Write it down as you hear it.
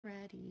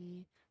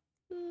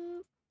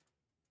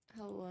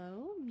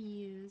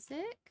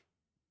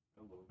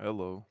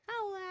Hello.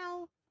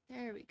 Hello.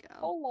 There we go.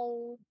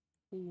 Hello.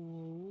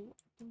 Ooh.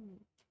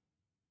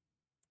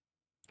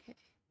 Okay.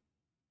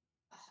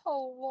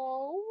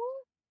 Hello.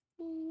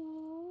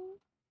 Hello.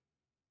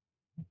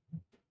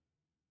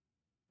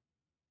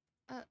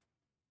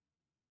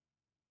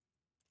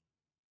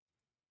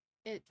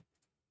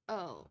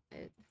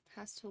 It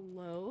has to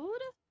load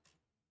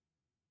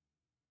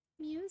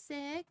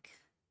music.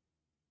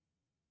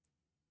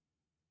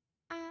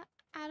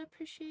 I'd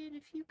appreciate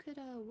if you could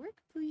work,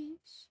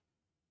 please.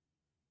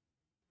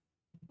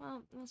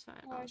 Well, that's fine.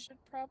 Oh, I should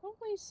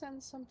probably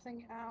send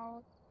something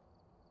out.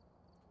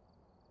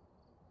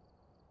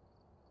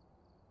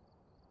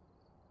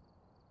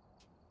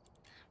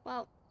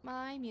 Well,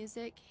 my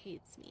music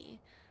hates me.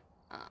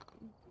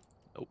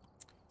 Nope.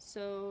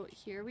 So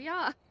here we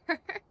are.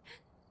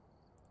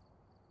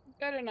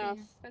 Good enough.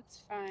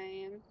 That's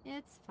fine.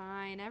 It's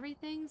fine.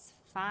 Everything's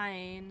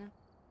fine.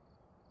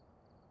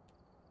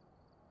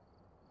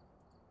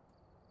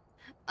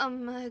 Oh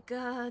my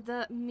god,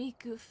 that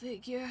Miku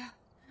figure.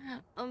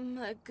 Oh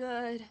my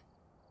god.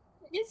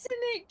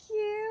 Isn't it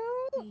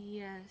cute?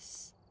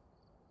 Yes.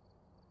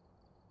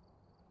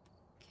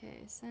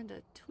 Okay, send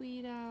a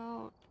tweet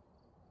out.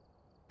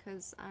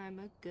 Cause I'm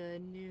a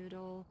good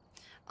noodle.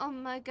 Oh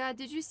my god,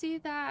 did you see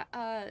that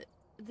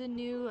the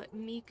new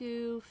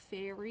Miku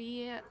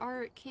fairy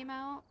art came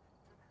out?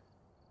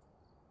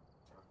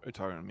 Are you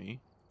talking to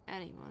me?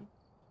 Anyone.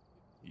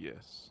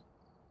 Yes.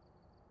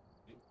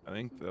 I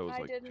think that was I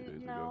like 2 didn't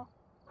days know. ago.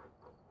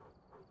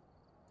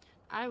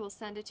 I will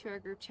send it to our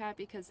group chat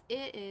because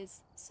it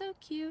is so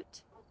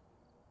cute.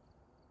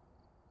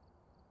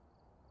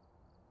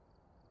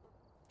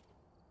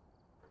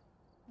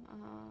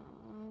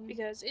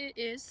 Because it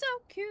is so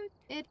cute.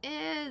 It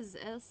is.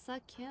 It's so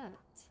cute.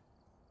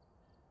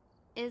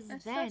 It's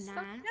very so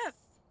nice. cute.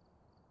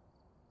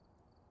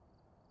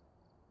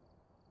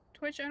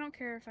 Twitch, I don't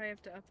care if I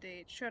have to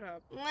update. Shut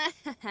up.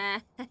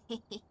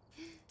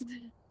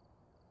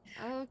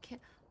 Okay.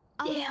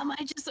 Damn,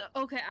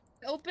 okay,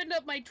 I opened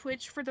up my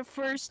Twitch for the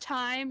first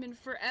time in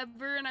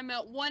forever and I'm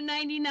at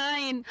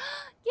 199.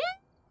 Yeah.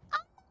 Oh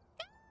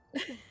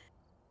my god.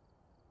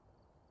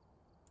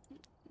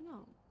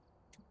 No.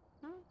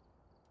 No.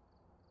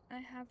 I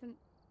haven't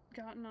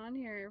gotten on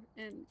here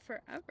in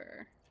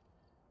forever.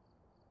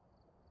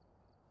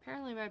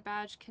 Apparently my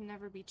badge can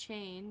never be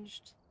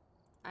changed.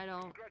 I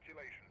don't.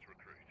 Congratulations,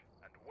 recruit,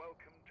 and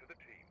welcome to the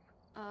team.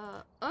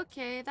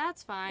 Okay,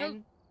 that's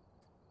fine.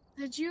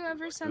 Did you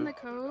ever send the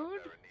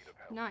code?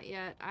 Not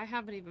yet. I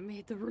haven't even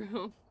made the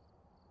room.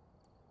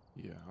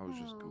 Yeah, I was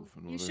just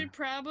goofing with You her. should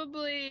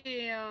probably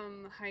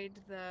hide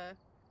the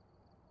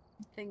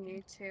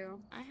thingy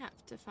too. I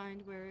have to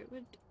find where it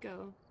would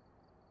go.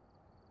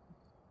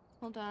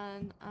 Hold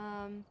on.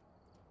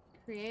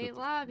 Create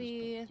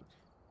lobby.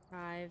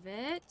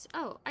 Private.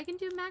 Oh, I can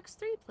do max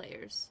 3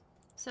 players.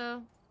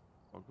 So.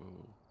 I'll go.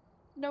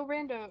 No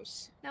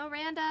randos. No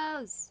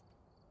randos.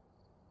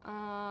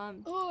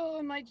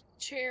 Oh, my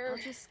chair.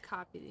 I'll just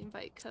copy the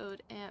invite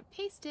code and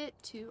paste it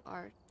to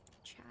our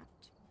chat.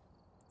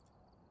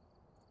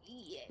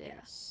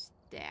 Yes.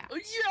 That.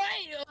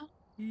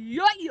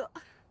 Yeah. Yeah.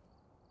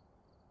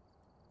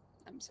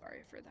 I'm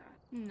sorry for that.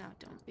 No,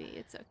 don't be.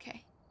 It's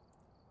okay.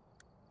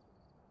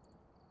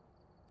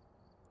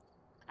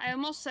 I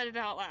almost said it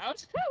out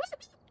loud.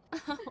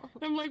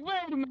 I'm like,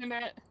 wait a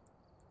minute.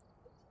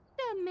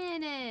 Wait a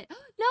minute.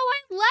 No,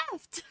 I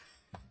left.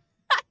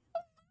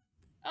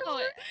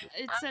 Oh,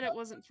 it said it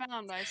wasn't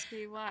found. I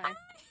see why.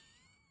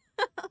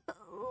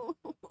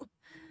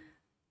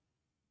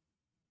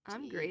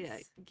 I'm great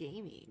at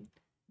gaming.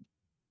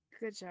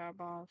 Good job,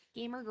 Bob.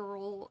 Gamer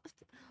girl.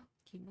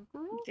 Gamer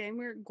girl?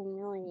 Gamer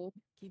girl.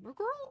 Gamer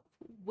girl?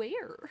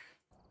 Where?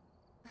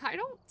 I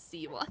don't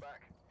see one.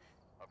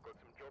 I've got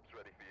some jobs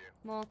ready for you.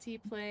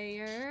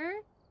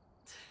 Multiplayer.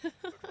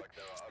 Like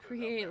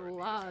Create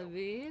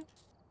lobby.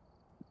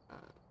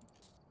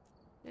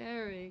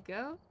 There we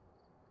go.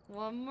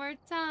 One more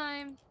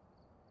time.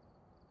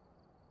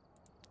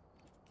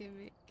 Give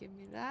me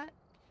that.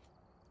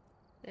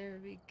 There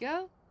we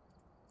go.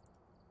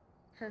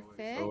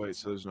 Perfect. Oh wait,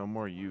 so there's no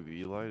more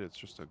UV light? It's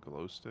just a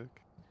glow stick?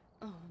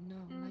 Oh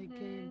no, my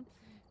game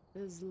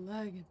is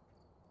lagging.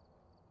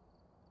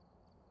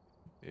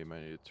 Yeah, you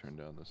might need to turn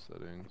down the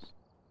settings.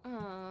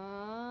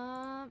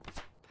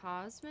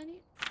 Pause menu.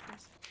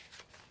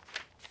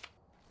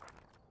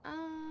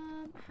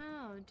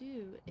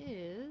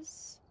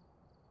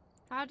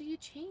 How do you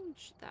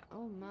change that?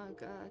 Oh my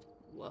god.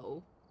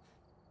 Whoa.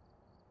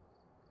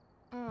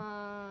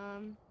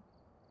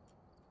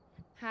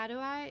 How do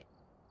I...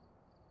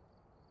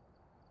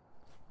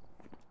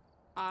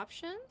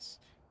 Options?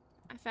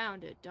 I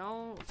found it.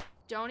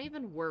 Don't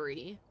even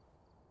worry.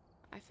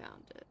 I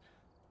found it.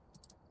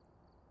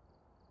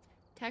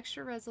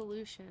 Texture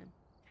resolution.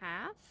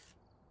 Half?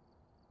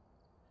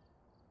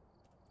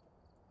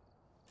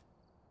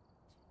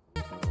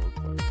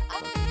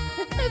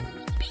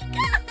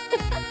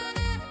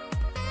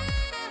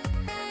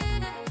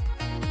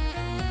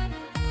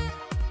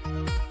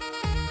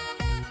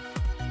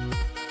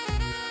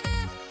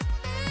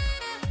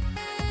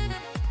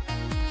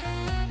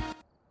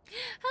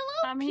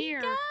 I'm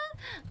here. Oh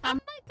I'm-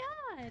 my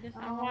god.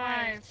 I'm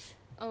alive.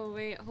 Oh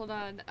wait, hold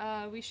on.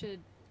 We should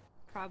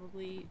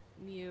probably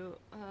mute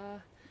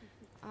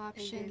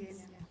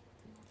options.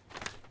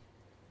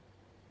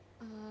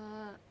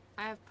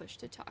 I have push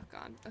to talk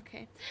on.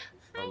 Okay.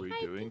 Are we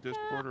doing Pika.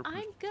 Discord or push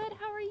I'm to good. talk?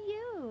 How are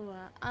you?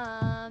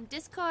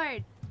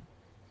 Discord.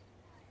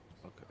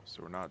 Okay,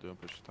 so we're not doing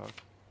push to talk.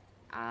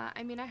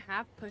 I mean, I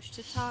have push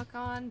to talk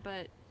on,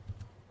 but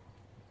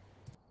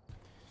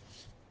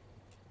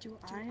Do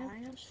I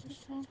have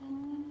to talk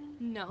on?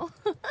 no.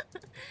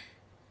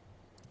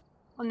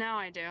 Well, now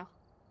I do.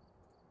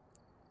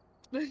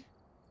 So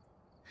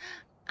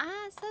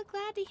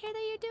glad to hear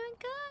that you're doing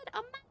good.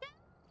 Oh my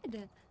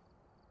god.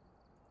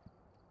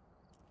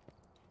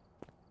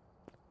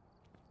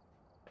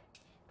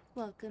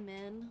 Welcome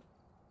in.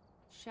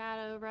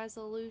 Shadow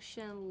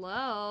resolution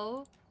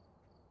low.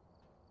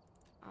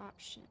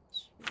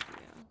 Options.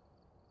 Video.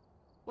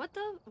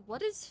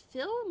 What is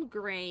film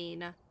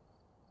grain?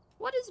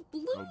 What is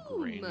How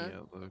grainy bloom?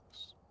 it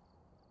looks.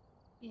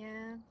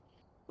 Yeah.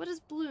 What is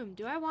bloom?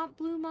 Do I want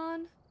bloom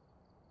on?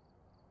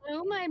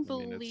 Bloom, I mean, it's-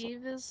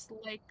 believe, is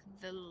like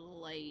the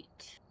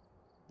light.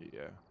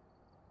 Yeah.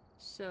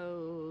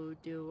 So,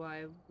 do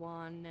I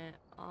want it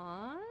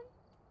on?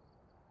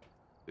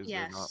 Is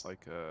there Yes. not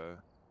like a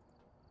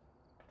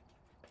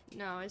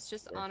No, it's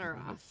just on or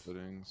recommended off.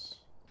 settings?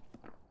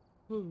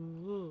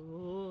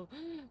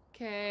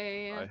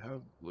 Okay. I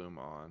have bloom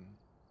on.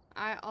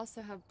 I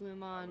also have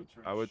bloom on.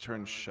 I would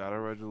turn shadow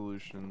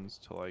resolutions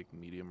to like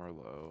medium or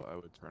low. I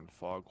would turn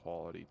fog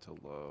quality to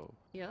low.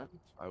 Yep.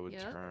 I would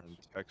Yep. turn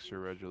texture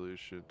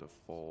resolution to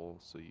full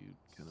so you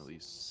can at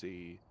least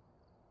see.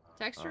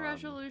 Texture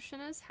resolution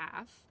is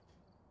half.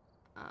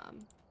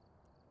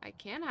 I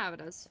can have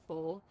it as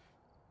full.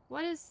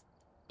 What is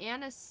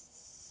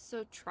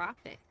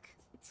anisotropic?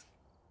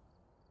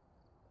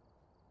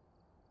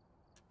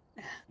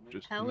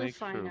 Just Hell make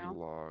if I sure know.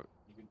 lock.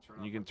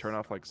 You can turn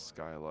off like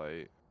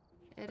skylight.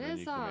 It and then is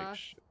you can off.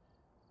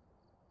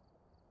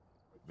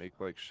 make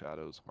like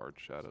shadows hard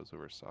shadows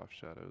over soft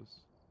shadows.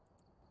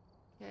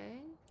 Okay.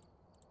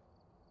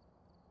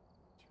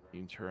 You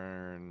can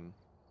turn.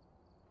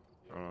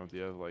 I don't know. Do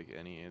you have like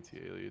any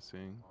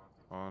anti-aliasing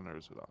on, or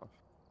is it off?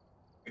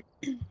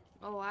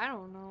 Oh, I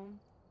don't know.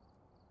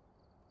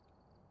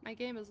 My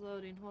game is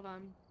loading. Hold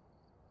on.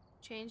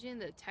 Changing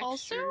the texture.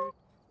 Also,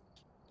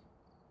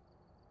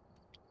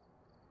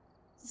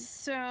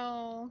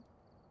 so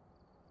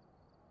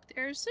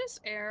there's this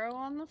arrow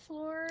on the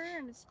floor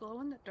and it's glow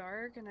in the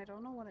dark and I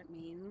don't know what it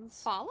means.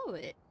 Follow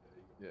it.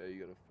 Yeah, you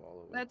gotta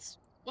follow it. That's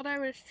what I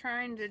was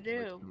trying to do,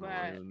 like some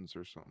but runes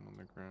or something on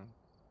the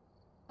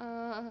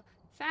ground.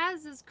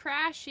 Phaz is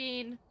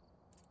crashing.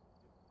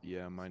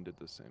 Yeah, mine did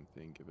the same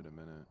thing. Give it a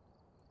minute.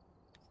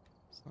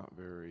 It's not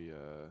very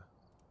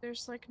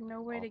there's like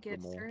no way to get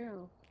optimal.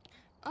 through.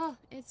 Oh,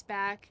 it's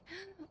back.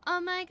 Oh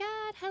my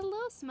god. Hello,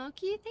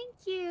 Smokey.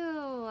 Thank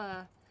you.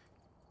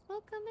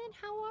 Welcome in.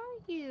 How are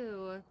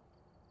you?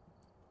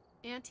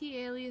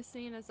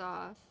 Anti-aliasing is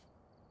off.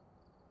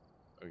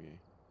 Okay.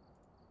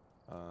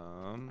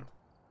 Ugh,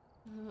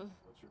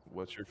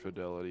 What's your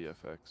fidelity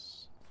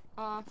FX?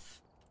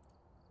 off.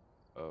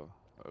 Oh,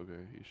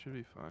 okay. You should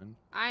be fine.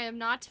 I am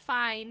not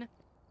fine.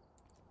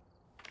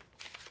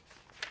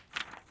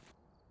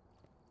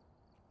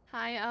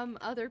 Hi,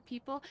 other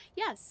people.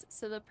 Yes,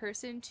 so the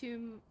person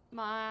to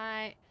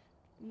my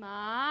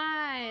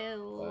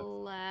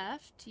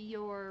left,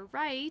 your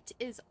right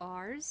is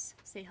ours.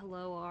 Say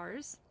hello,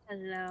 ours.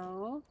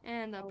 Hello.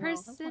 And the Hello,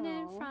 person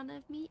in hello. front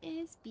of me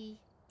is B.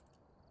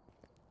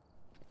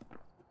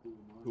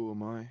 Who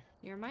am I?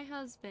 You're my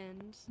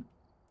husband.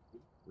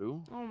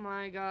 Who? Oh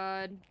my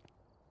god.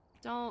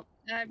 Don't.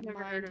 I've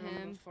never heard of Mind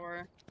him him.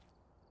 before.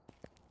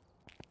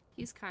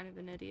 He's kind of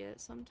an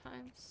idiot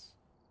sometimes.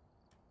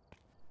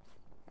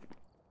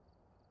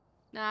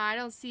 Nah, I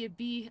don't see a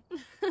B.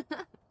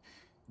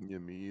 Yeah,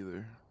 me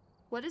either.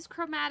 What is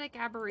chromatic I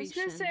was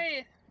aberration? gonna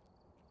say,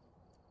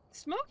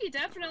 Smokey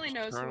definitely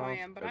knows Turn who I off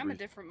am, but I'm a every-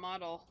 different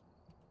model.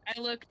 I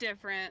look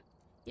different.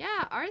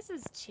 Yeah, ours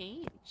has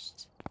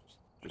changed.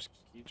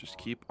 Just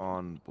keep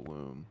on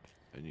bloom,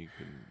 and you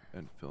can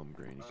and film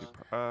grain. You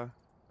could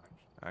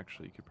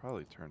actually you could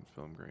probably turn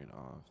film grain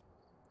off.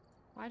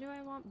 Why do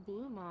I want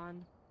bloom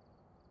on?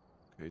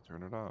 Okay,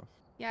 turn it off.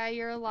 Yeah,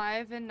 you're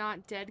alive and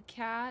not dead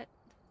cat.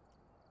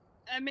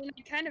 I mean,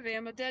 I kind of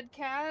am a dead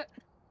cat.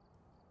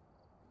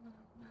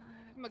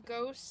 I'm a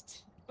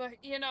ghost, but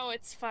you know,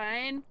 it's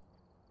fine.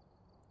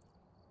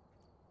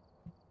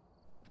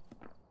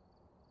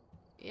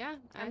 Yeah,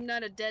 I'm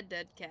not a dead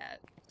cat,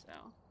 so.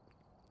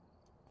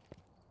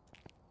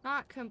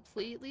 not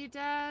completely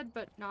dead,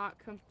 but not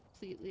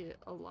completely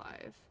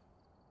alive.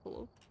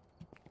 Hello?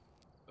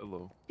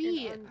 Hello.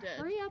 B, undead.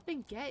 hurry up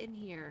and get in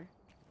here.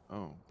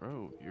 Oh,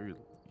 bro, you're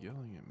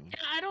yelling at me. Yeah,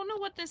 I don't know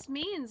what this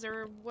means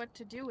or what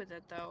to do with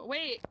it, though.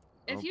 Wait,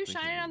 I if don't you think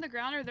shine it it on means- the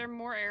ground, are there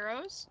more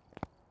arrows?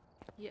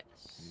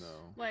 Yes. No.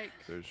 Like,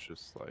 There's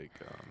just like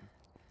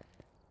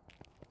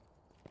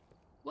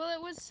well,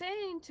 it was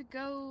saying to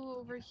go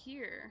over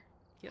here.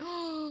 Yep.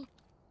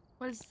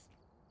 Was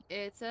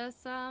It's a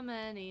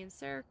summoning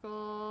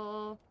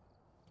circle.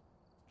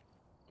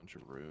 Bunch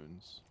of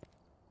runes.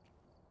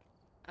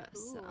 A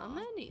Cool.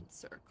 summoning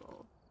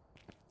circle.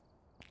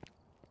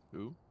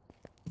 Who?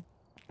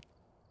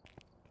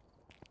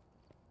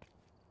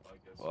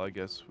 Well, I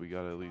guess we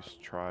gotta at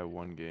least try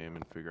one game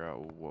and figure out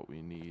what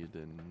we need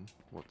and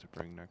what to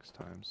bring next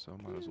time, so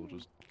might as well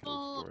just go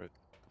Well, for it.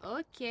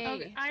 Okay.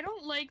 Okay, I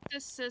don't like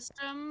this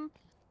system.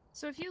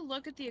 So if you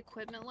look at the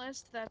equipment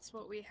list, that's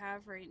what we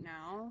have right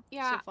now.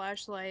 Yeah. So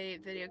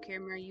flashlight, video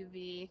camera,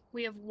 UV.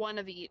 We have one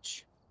of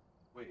each.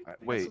 Wait,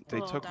 what the they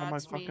little took all my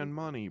dots mean. fucking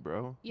money,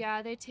 bro.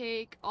 Yeah, they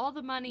take all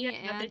the money Yeah,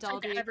 they and all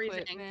took the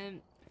everything.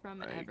 equipment from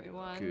My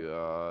everyone.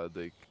 God,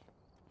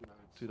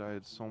 dude, I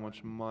had so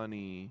much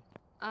money.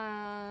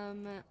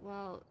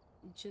 Well,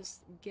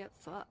 just get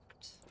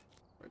fucked.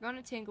 We're going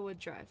to Tanglewood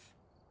Drive.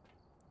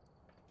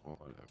 Well,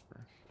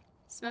 whatever.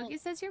 Smokey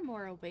says you're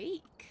more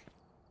awake.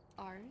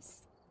 Ours.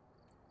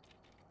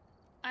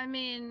 I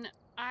mean,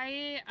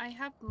 I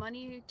have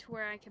money to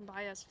where I can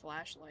buy us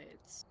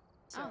flashlights.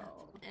 So I don't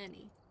have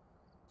any.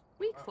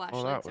 Weak Well, that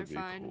flashlights would are be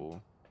fine.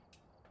 cool.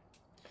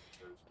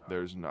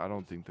 I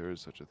don't think there is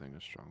such a thing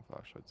as strong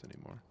flashlights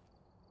anymore.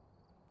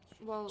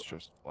 Well, It's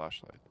just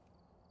flashlight.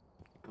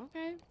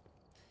 okay.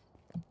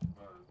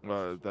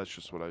 That's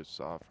just what I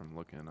saw from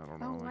looking. I don't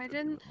know. Oh, I could be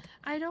didn't- wrong.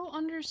 I don't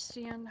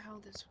understand how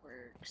this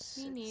works.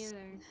 Me It's-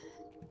 neither.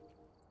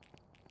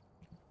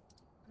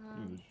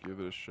 Just give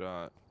it a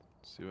shot.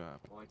 See what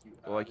happens.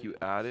 Well, like you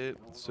add it,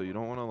 so you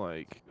don't want to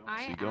like.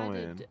 So you go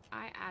in.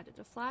 I added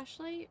a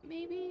flashlight,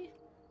 maybe?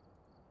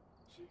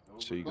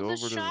 So you Well, go the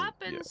over to shop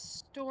the. and Yeah.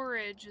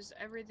 storage is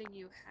everything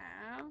you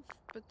have,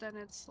 but then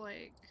it's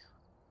like,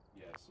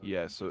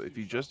 Yeah. So if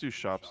you just do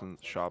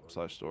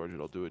shop/storage,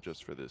 it'll do it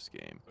just for this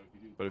game.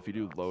 But if you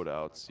do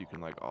loadouts, you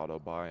can like auto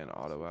buy and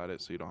auto add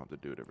it, so you don't have to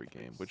do it every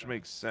game, which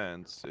makes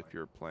sense if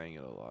you're playing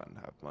it a lot and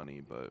have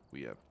money. But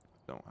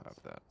don't have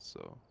that,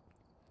 so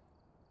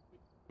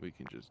we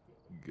can just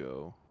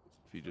go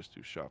if you just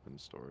do shop and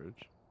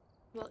storage.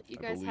 Well, you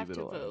I guys believe have to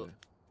it'll add vote,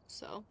 it.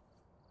 so.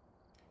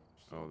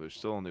 Oh, there's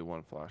still only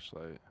one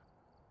flashlight.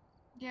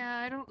 yeah,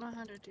 I don't know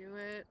how to do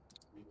it.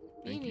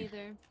 Me Thank you.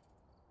 neither.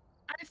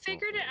 I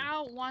figured it Okay.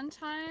 out one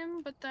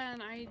time, but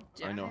then I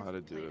I know how to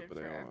haven't do played it, but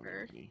I don't want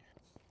forever. to me.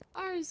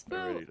 Ours, We're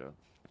vote. ready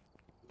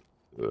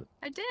to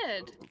I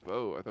did.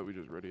 vote. I thought we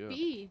just ready up.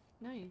 B.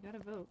 No, you gotta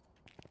vote.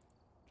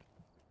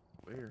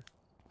 Where?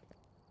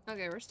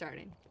 Okay, we're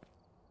starting.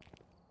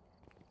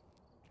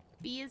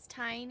 B is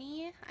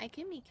tiny. I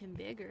can make him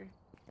bigger.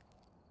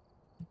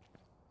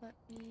 Let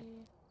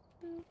me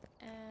boop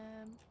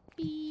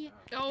B.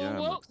 Oh, Yeah, I'm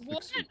what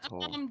like 6 feet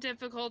tall.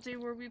 difficulty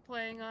were we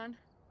playing on?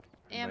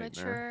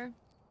 Amateur.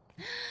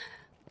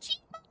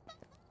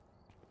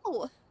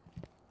 Oh!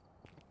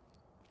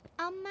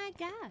 Oh my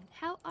god,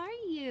 how are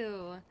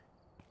you?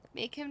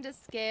 Make him to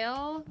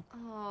scale?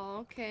 Oh,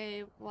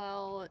 okay,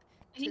 well,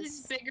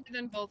 He's bigger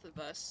than both of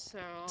us, so.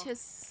 to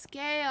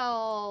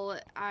scale,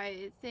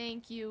 I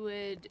think you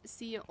would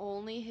see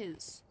only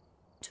his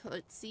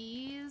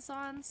tootsies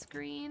on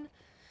screen.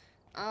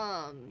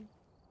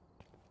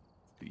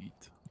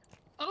 Feet.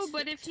 Oh,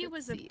 but if he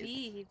was a Tootsies.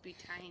 bee, he'd be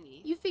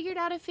tiny. You figured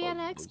out a Fan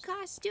X Bubbles.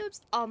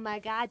 costumes? Oh my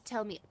god,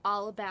 tell me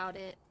all about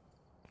it.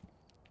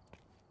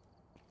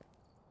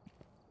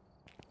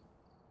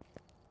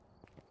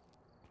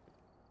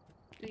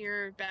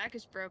 Your back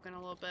is broken a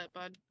little bit,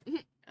 bud.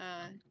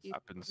 You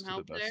Happens to some the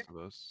help best of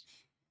us.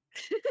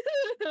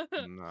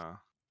 there? Nah.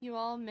 You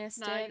all missed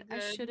Not it. I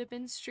good. should have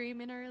been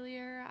streaming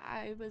earlier.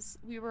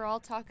 We were all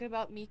talking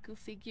about Miku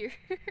figures.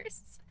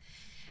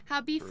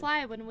 How bee True.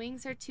 fly when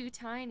wings are too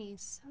tiny.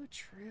 So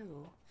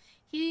true.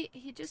 He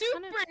just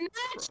kind of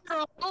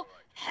Supernatural!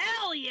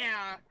 Hell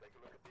yeah!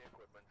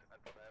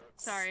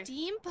 Sorry.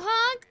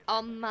 steampunk.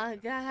 Oh my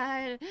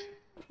god.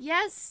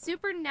 Yes,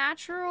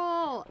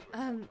 supernatural.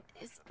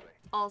 Is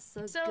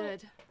also So-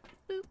 good.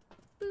 Boop,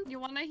 boop. You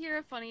want to hear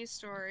a funny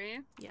story?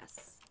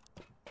 Yes.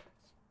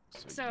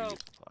 So- you get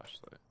the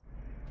flashlight.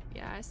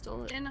 Yeah, I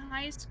stole it. In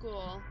high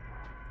school,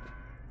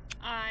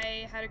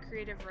 I had a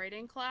creative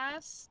writing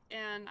class,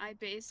 and I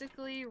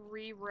basically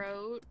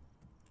rewrote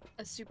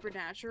a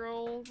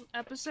supernatural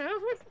episode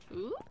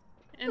Ooh.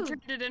 and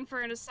turned it in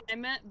for an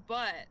assignment,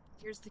 but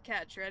here's the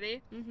catch,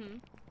 ready? Mm-hmm.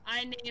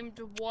 I named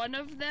one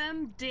of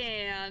them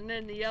Dan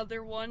and the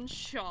other one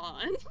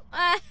Sean.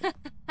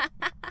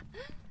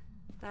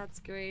 That's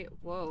great.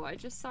 Whoa, I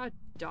just saw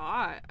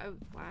Dot. Oh,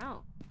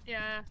 wow.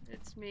 Yeah,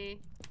 it's me.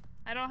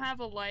 I don't have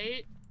a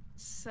light,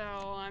 so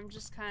I'm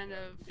just kind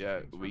of... Yeah,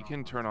 we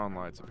can turn on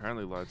lights.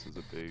 Apparently lights is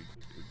a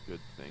good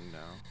thing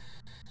now.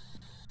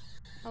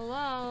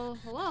 Hello,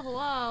 hello,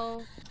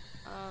 hello.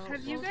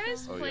 Have you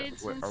guys Oh yeah. played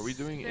Wait, are we since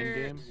doing they're-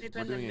 in-game? they've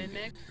We're been the doing in-game.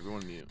 Mimic?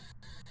 Everyone mute.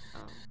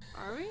 Oh,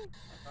 are we?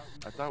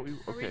 I thought we... Are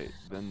we- Okay,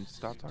 then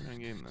stop talking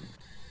in-game then.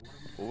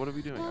 Well, what are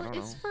we doing? I Well, don't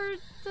know. it's for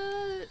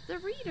the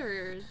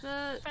reader,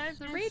 the Five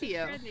Nights at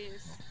radio.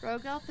 Freddy's.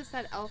 Rogue Elf is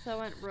that elf that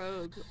went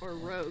rogue, or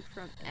rogue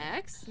from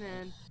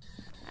X-Men.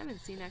 I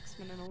haven't seen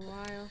X-Men in a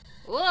while.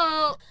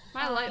 Whoa!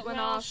 My light went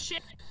well, off.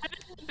 Shit, I'm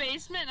in the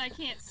basement and I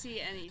can't see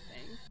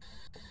anything.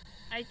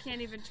 I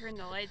can't even turn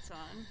the lights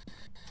on.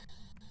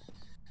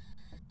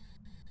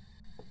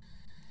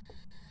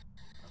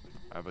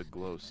 I have a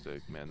glow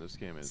stick, man. This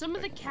game is Some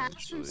of the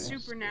cast from exponentially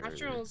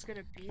Supernatural scary.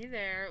 is gonna be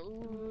there.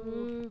 Ooh.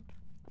 Ooh,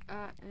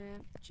 I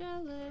am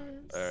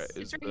jealous. Alright, It's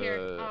is right here.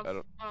 the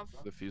Off, off.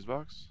 the fuse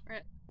box?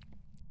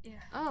 Yeah.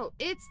 Oh,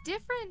 it's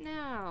different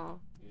now.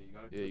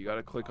 Yeah, you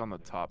gotta click on the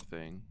top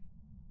thing,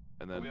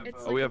 and then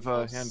It's we like a have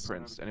full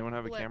handprints. Anyone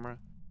have a split. camera?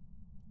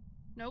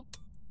 Nope.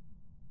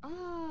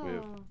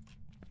 Oh,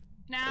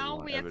 Now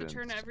Everyone we have to evidence.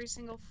 turn every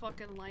single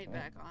fucking light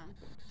back on.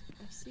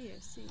 I see.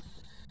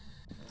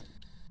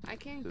 I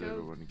can Did go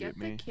everyone get get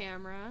the me?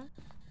 camera.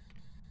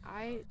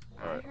 I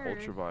Alright, heard.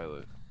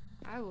 ultraviolet.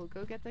 I will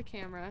go get the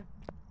camera.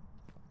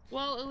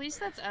 Well, at least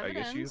that's I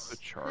evidence. guess you have to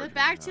charge The it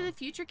Back to now. the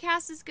Future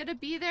cast is gonna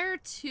be there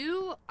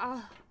too.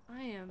 Oh,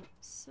 I am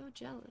so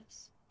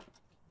jealous.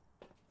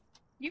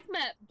 You've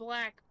met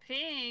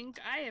Blackpink.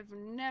 I have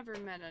never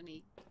met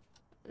any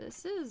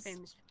This is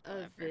famous people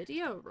a ever.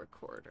 video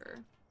recorder.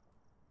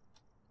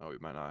 Oh, we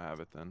might not have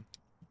it then.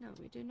 No,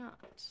 we do not.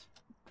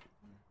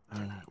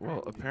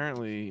 Well,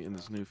 apparently in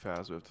this new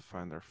Phasmo, we have to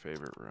find their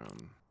favorite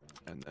room,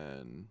 and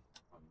then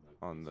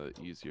on the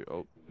easier.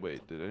 Oh,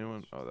 wait, did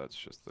anyone? Oh, that's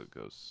just the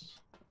ghosts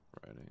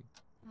writing.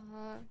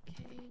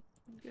 Okay,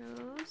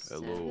 ghost.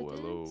 Hello.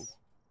 evidence.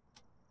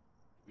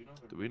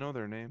 Do we know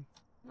their name?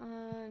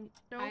 Nope.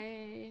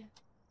 I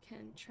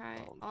can try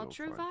I'll go find out.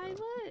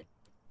 ultraviolet.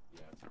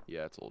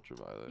 Yeah, it's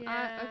ultraviolet.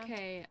 Yeah.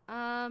 Okay.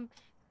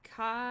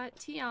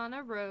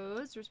 Katiana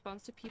Rose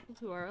responds to people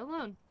who are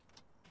alone.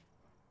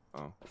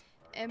 Oh,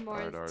 And more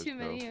Alright, ours too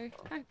many go.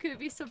 are I could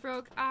be so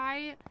broke.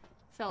 I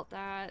felt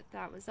that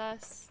was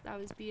us. That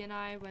was B and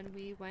I when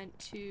we went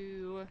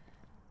to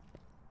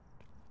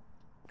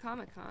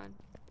Comic-Con.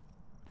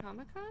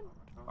 Comic-Con?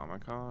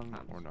 Comic-Con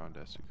or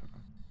non-Desucon?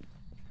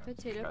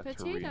 Potato.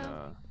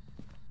 Katarina.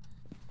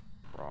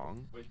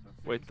 Wrong.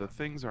 Wait, the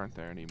things aren't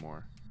there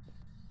anymore.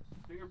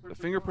 The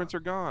fingerprints are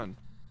gone.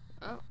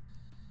 Oh.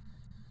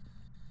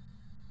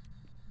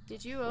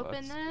 Did you Well,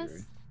 open that's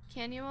this?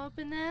 Can you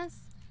open this?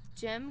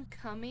 Jim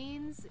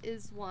Cummings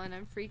is one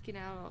I'm freaking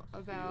out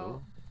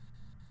about.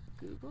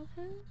 Google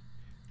him?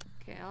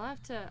 Okay,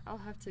 I'll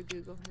have to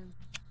Google him.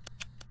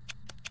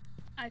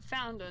 I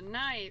found a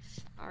knife.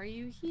 Are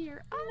you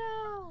here?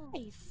 Oh, no.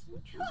 Nice.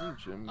 Isn't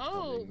Jim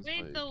Oh, Cummings,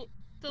 wait, like,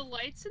 the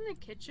lights in the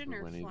kitchen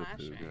are Winnie the Pooh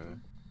flashing. guy?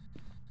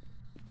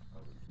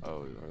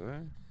 Oh, are they?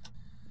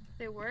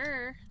 They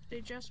were.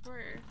 They just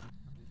were.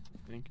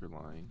 I think you're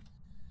lying.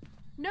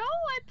 No,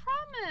 I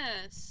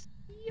promise.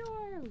 You're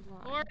lying.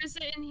 Or is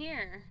it in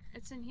here?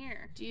 It's in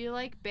here. Do you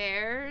like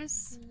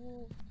bears?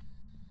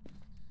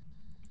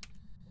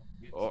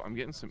 Oh, I'm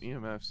getting some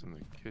EMFs in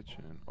the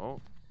kitchen.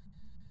 Oh,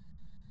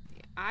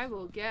 I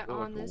will get feel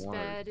like on a this one or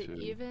bed two.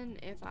 even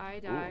if I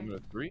ooh, die. I'm gonna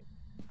 3.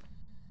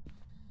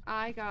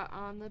 I got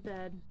on the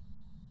bed.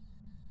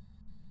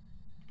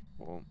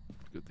 Well,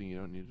 good thing you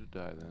don't need to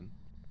die then.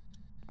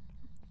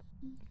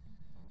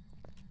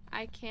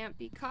 I can't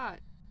be caught.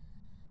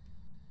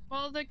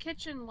 Well, the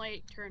kitchen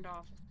light turned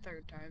off a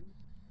third time.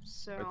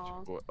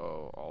 So.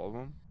 Oh, all of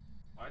them?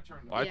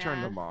 I Yeah.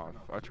 turned them off.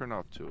 I turned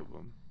off 2 of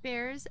them.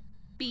 Bears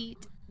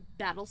beat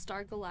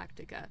Battlestar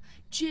Galactica.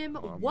 Jim,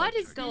 Oh, I'm what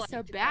gonna is check this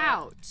Galactica.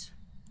 about?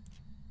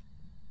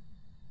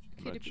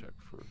 I'm gonna Could it be-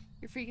 check for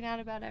You're freaking out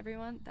about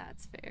everyone?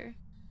 That's fair.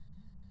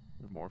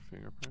 more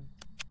fingerprints.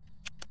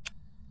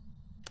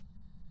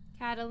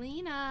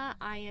 Catalina,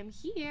 I am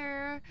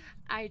here.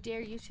 I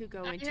dare you to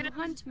go I into have-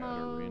 hunt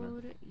Katarina.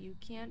 mode. You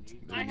can't.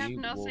 I have They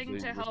need- well, nothing they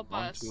to help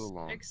respond us to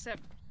alarm.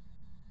 except.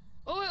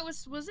 Oh, it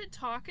was it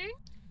talking?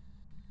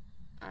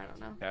 I don't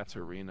know.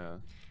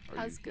 Katarina, are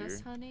How's you here?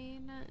 ghost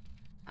hunting?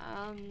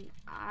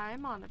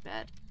 I'm on a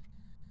bed.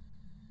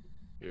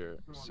 Here,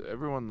 so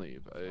everyone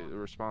leave. It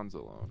responds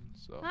alone.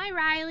 So, Hi,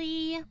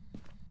 Riley.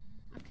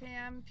 Okay,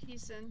 I'm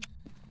piecing.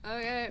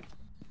 Okay.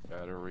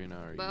 Katarina,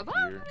 are you Bye-bye.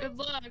 here? Good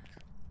luck.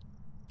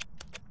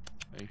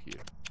 Thank you.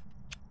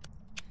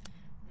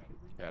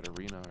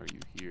 Katarina, are you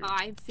here?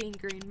 I'm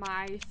fingering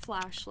my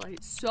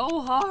flashlight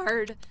so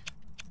hard.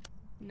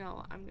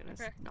 No, I'm gonna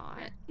Okay.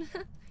 not.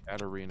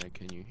 Katarina,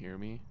 can you hear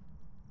me?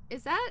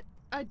 Is that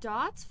a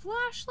Dot's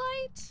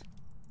flashlight?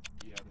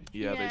 Yeah,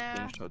 they Yeah.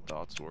 changed how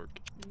dots work.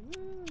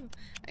 Ooh,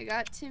 I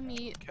got to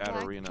meet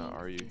Katarina, Blackpink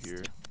are you face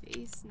here? to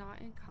face, not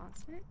in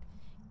concert.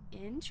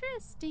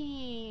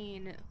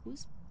 Interesting.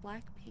 Who's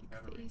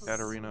Blackpink face?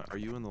 Katarina, are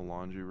you in the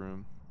laundry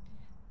room?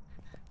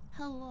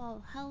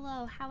 Hello,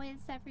 hello. How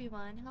is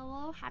everyone?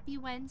 Hello, happy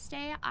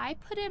Wednesday. I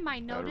put in my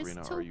notice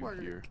Katarina, to are you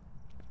work. here?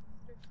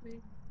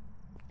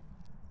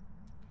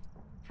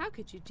 How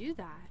could you do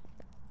that?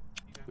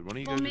 Did one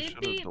of you Well, guys just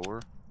shut maybe- a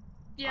door?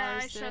 Yeah,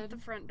 Ours I shut did. the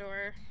front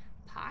door.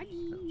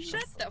 Potty.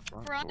 Shut the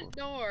front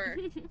door.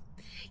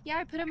 Yeah,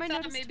 I put in my I thought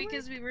notice maybe to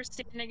because work. we were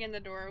standing in the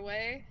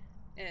doorway,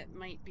 it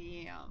might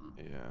be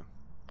Yeah.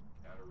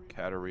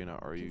 Katarina,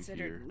 are you considered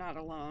here? not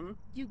alone.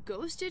 You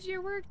ghosted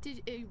your work?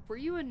 Were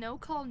you a no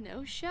call,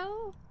 no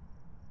show?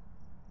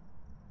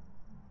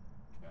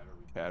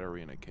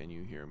 Katarina, can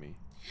you hear me?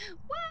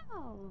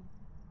 Wow.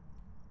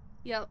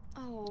 Yep.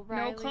 Oh, No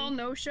Riley. call,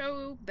 no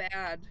show,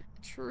 bad.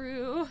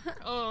 True.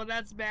 Oh,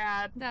 that's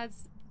bad.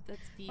 That's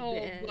be Oh,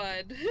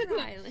 bad. bud.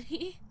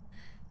 Riley.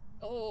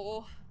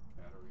 Oh.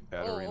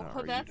 Katarina, Oh,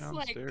 are you that's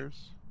like-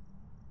 downstairs?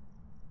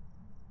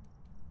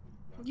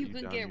 You you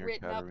can down get here,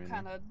 written up Katarina?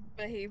 kind of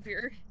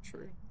behavior.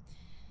 True.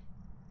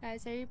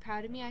 Guys, are you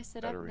proud of me? I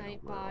set up Katarina,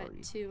 where are you?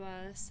 Nightbot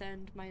to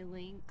send my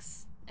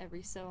links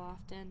every so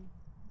often.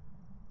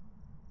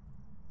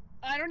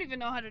 I don't even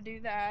know how to do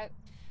that.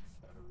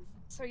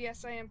 So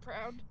yes, I am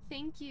proud.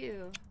 Thank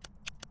you.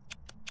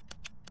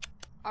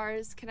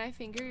 Ours, can I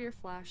finger your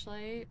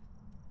flashlight?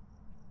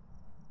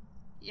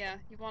 Yeah,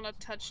 you want to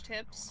touch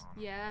tips?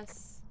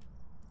 Yes.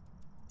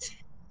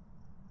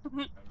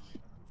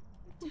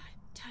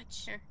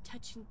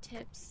 Touching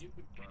tips.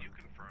 Can you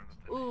confirm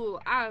that the Ooh,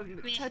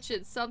 I'm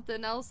touching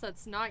something else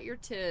that's not your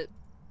tit.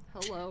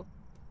 Hello.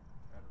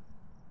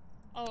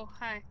 Oh,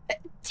 hi.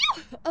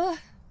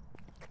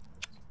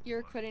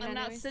 You're quitting I'm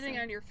not anyway, sitting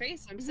so- on your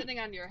face, I'm sitting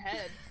on your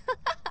head.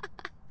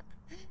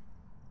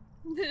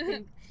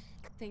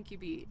 Thank you,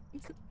 Beat.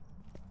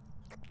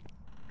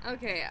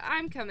 Okay,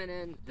 I'm coming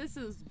in. This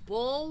is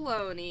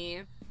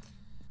baloney.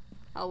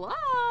 Hello?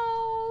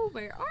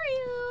 Where are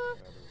you?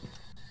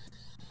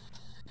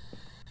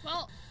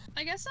 Well,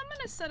 I guess I'm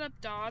gonna set up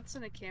dots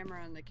and a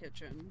camera in the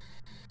kitchen.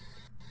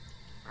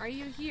 Are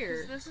you 'Cause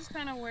here? this is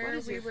kind of where What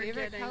is we your were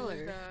favorite getting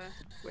color? the...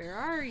 Where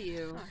are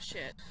you? Oh,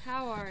 shit.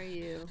 How are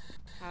you?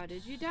 How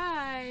did you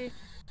die?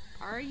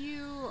 Are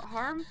you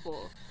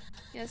harmful?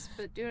 Yes,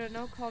 but doing a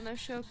no-call,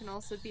 no-show can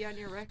also be on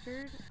your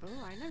record.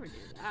 Oh, I never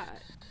knew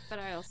that. But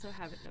I also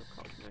haven't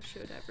no-called,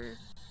 no-showed ever.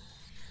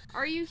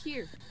 Are you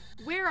here?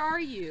 Where are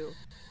you?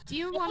 Do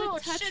you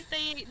want to touch... shit,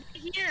 they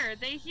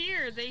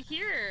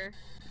hear.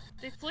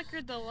 They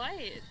flickered the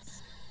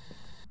lights.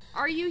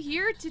 Are you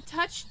here to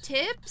touch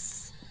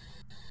tips?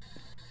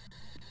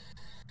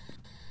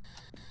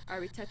 Are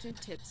we touching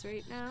tips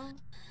right now?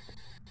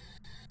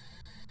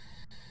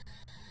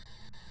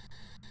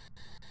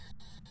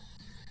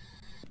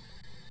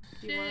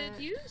 Do you Did wanna,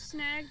 you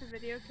snag the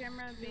video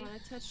camera? do you wanna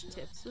touch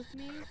tips with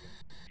me?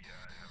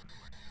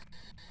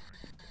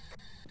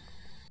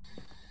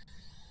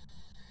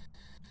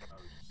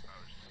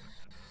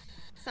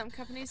 Some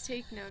companies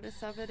take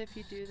notice of it if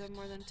you do them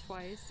more than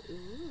twice.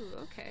 Ooh,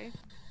 okay.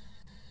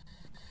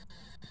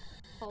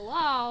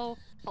 Hello?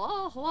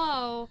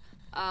 Hello?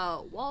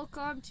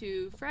 Welcome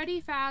to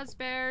Freddy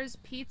Fazbear's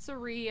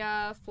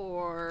Pizzeria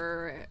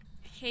for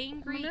I'm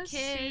hangry gonna see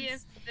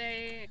kids if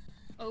they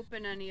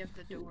open any of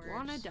the who doors.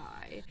 wanna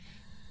die.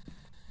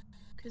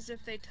 Because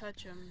if they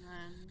touch them,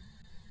 then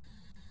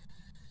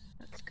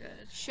that's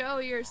good. Show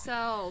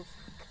yourself.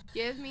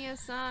 Give me a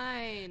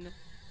sign.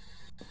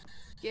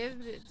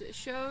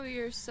 Show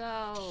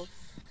yourself.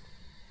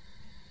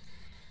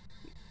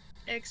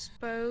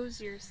 Expose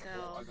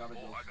yourself. I gotta go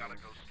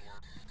store.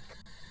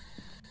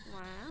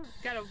 Wow.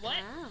 Got a what?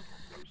 Wow.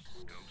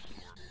 Go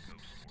store.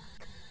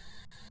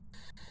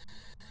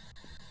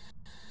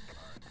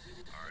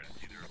 Alright,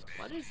 it's either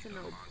a What is an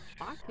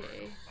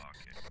obake?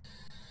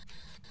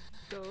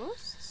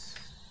 Ghosts?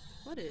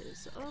 What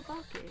is obake?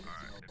 Alright,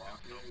 if it's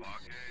an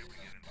obake, we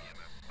get an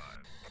EMF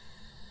 5.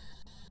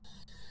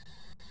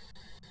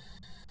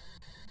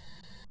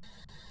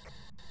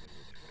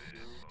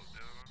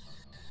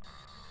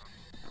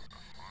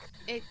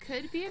 It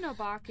could be an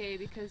obake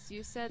because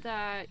you said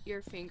that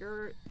your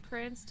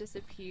fingerprints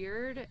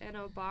disappeared, and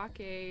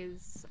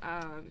obakes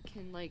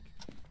can like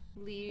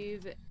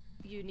leave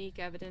unique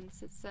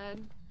evidence. It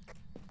said.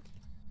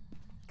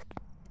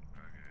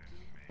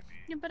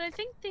 Yeah, but I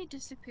think they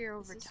disappear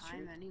over This is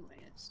time true.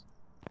 anyways.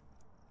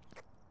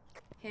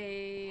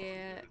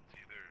 Hey,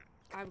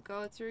 I'm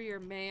going through your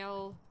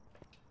mail.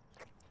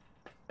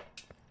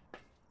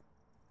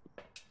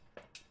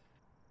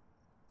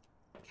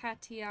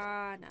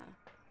 Katiana.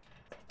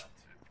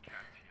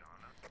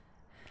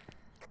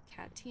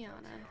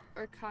 Katiana.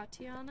 Or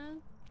Katiana?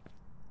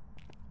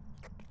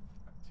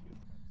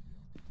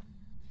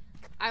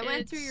 I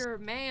went through It's your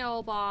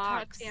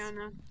mailbox.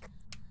 Tatiana.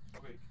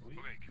 Okay,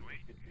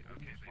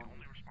 they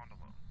only respond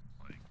alone.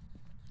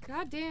 Like,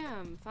 God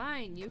damn,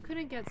 fine. You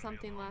couldn't get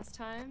something last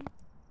time.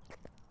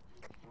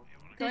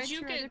 Going Did you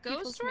through other get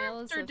people's ghost mail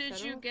orbs is or a did you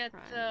federal get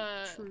crime.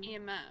 the True.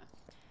 EMF?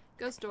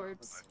 Ghost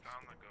orbs. I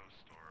found the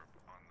ghost orb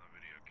on the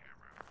video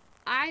camera.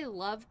 I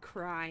love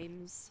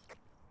crimes.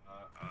 I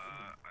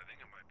think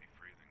it might be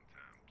freezing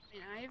temps. I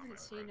mean, I haven't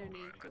seen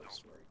any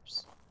ghost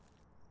orbs.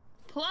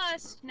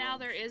 Plus, now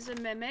there is a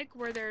mimic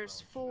where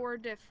there's 4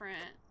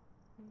 different,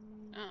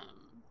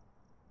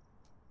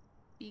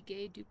 Be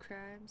gay, do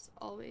crimes,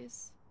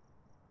 always.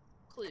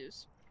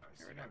 clues.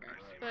 Or whatever.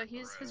 But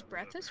his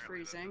breath is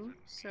freezing,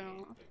 so...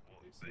 Well,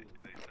 they said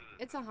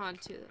It's a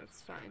haunt too,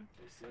 that's fine.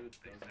 they said it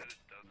doesn't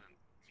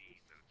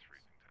mean that it's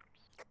freezing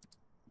temps.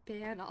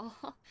 Ban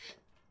all.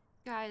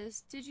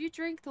 Guys, did you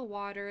drink the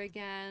water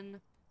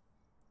again?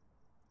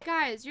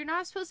 Guys, you're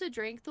not supposed to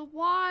drink the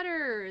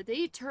water.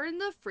 They turn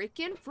the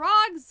freaking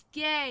frogs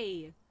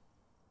gay.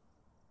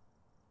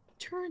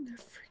 Turn the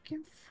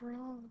freaking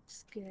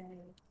frogs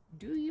gay.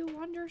 Do you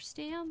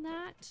understand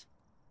that?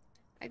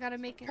 I gotta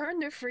make it. Turn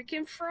the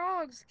freaking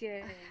frogs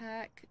gay. A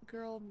hack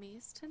girl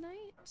mace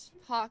tonight?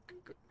 Hawk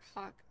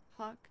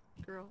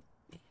girl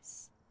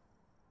mace.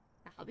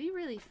 That'll be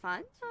really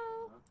fun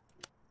though.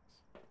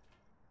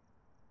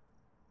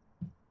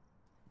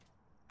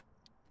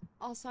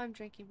 Also, I'm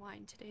drinking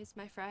wine. Today's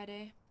my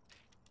Friday.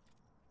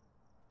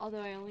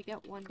 Although I only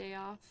get 1 day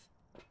off.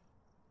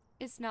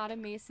 It's not a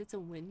mace, it's a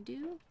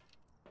windu.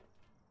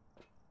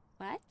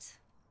 What?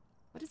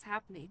 What is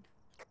happening?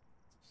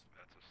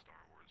 That's a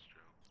Star Wars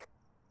joke.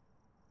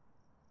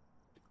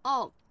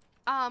 Oh,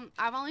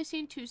 I've only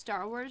seen 2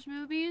 Star Wars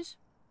movies.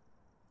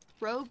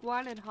 Rogue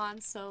One and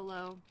Han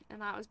Solo.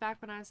 And that was back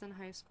when I was in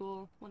high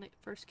school, when it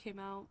first came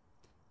out.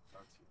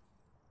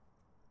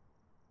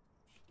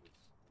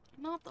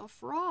 Not the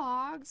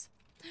frogs.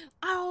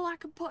 Oh, I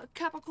can put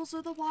chemicals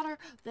in the water.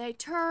 They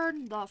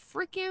turn the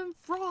freaking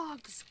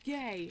frogs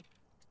gay.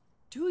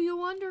 Do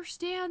you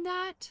understand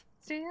that?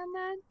 Stand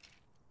that?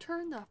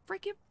 Turn the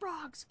freaking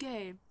frogs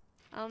gay.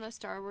 I don't know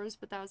Star Wars,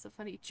 but that was a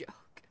funny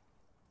joke.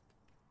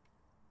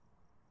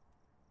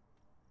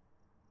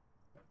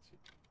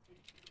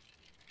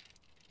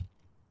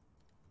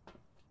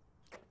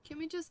 Can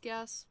we just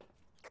guess?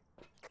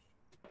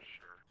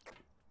 Sure.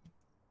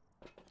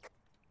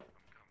 I'm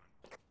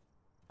coming.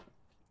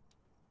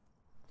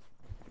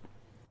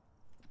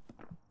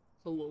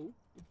 Hello?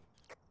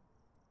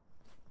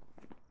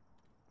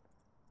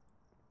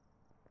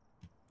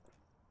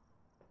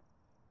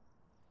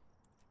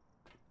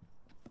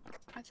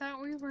 I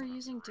thought we were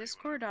using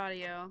Discord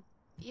audio.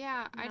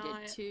 Yeah, I No,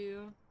 did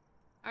too.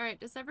 Alright,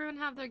 does everyone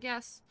have their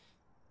guess?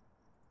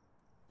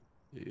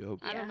 Yep.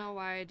 I don't know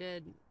why I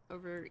did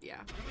over,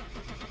 yeah.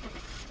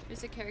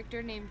 There's a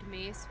character named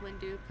Mace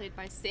Windu, played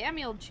by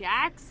Samuel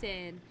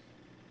Jackson.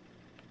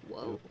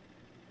 Whoa.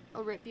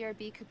 Oh, rip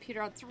BRB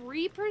computer on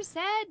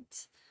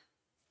 3%!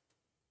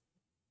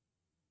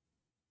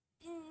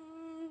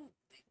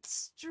 Big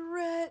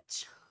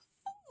stretch.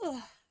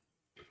 Ugh.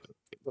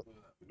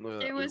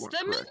 It was weren't the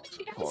correct.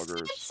 mimic. I said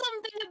Poggers.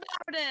 something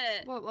about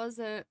it. What was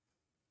it?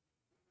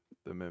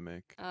 The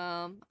mimic.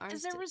 Ours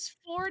Because there was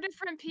 4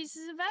 different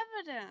pieces of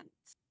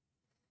evidence.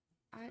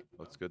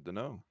 That's good to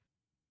know.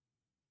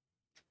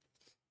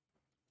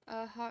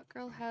 Hot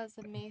girl has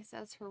a mace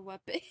as her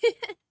weapon.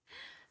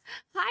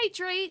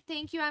 Hydrate!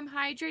 Thank you, I'm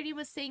hydrating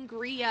with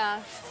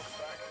sangria.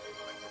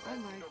 Oh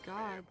my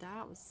god,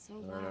 that was so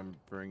Alright, loud. I'm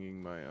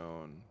bringing my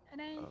own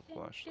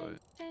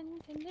flashlight.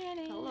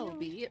 Hello,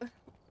 B.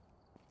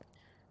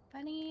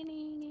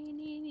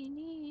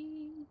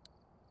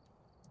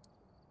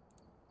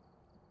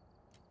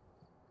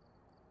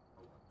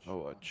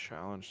 Oh, a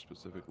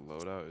challenge-specific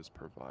loadout is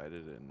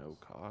provided at no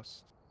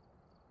cost?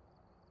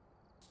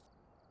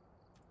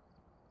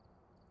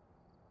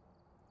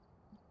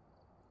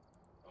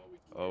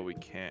 Oh, we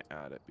can't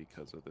add it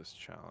because of this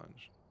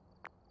challenge.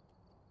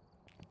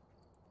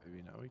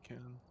 Maybe now we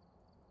can.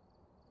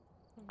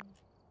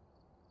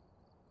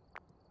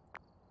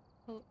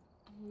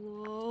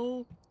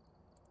 Hello?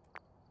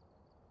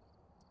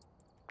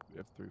 We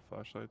have 3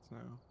 flashlights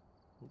now.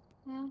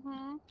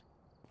 Mm-hmm.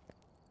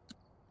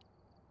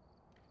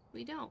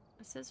 We don't.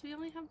 It says we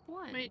only have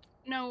 1. Wait,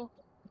 no.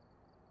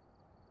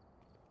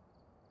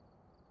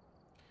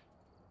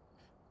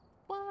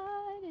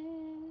 What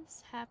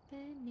is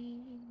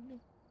happening?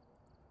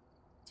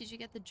 Did you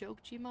get the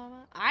joke,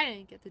 G-Mama? I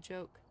didn't get the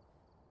joke.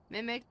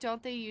 Mimic,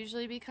 don't they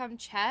usually become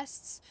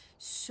chests?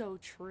 So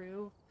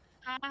true.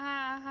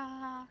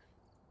 Ah.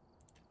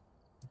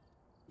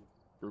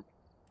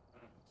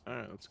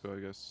 Alright, let's go, I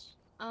guess.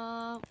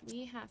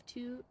 We have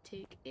to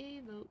take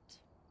a vote.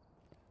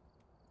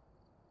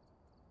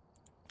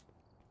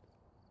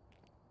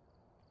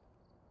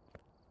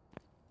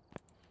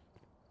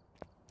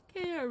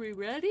 Okay, are we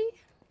ready?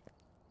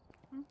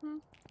 Mm-hmm.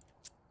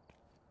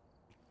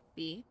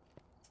 B.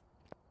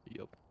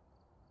 Yep.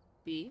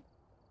 B.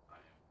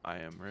 I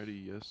am ready,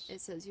 yes.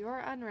 It says you are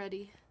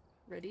unready.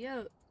 Ready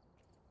out.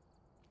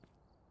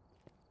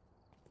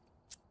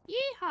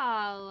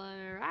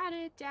 Yeehaw! Write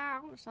it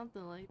down or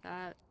something like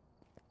that.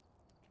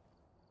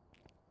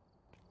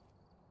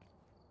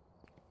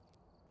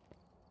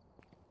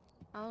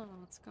 I don't know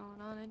what's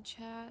going on in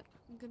chat.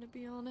 I'm gonna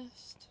be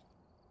honest.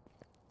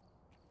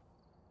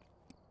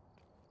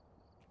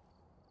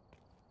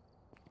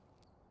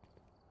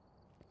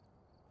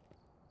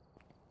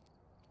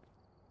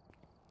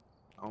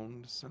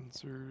 Sound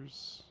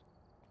sensors.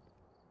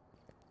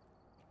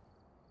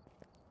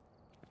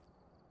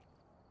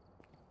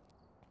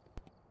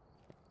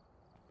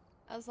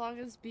 As long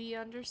as B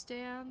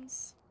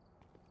understands,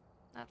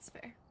 that's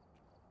fair.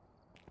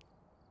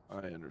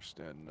 I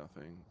understand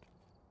nothing.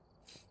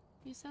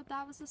 You said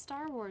that was a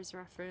Star Wars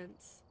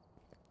reference.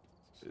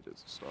 It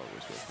is a Star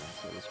Wars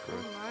reference, that is Oh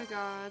correct. my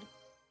god.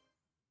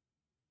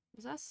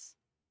 Was that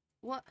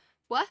what?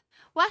 What?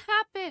 What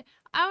happened?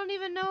 I don't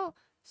even know.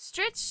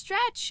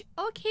 Stretch.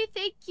 Okay,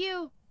 thank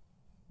you.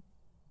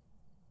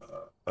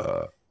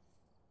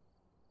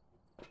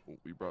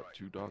 we brought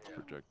 2 dots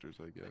projectors,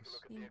 I guess.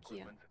 Thank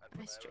you.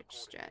 I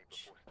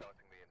stretch.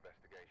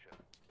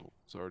 Oh,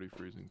 it's already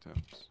freezing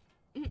temps.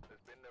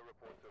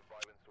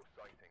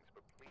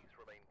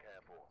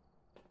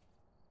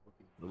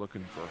 We're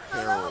looking for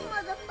Harold.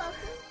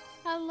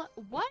 Hello?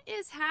 What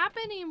is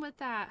happening with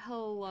that?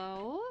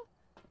 Hello?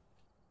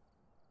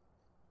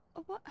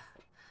 What?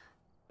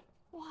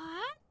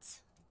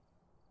 What?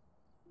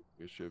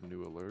 Guess you have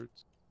new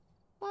alerts.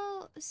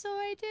 Well, so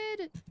I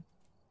did.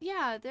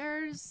 Yeah,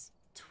 there's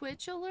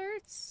Twitch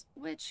alerts,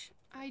 which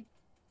I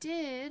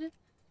did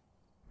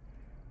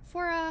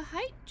for a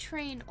height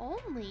train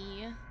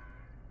only.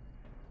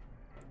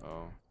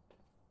 Oh.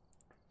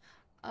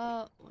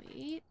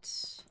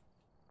 Wait.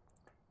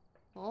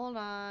 Hold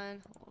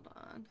on.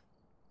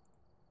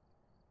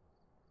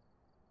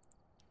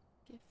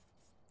 Gift.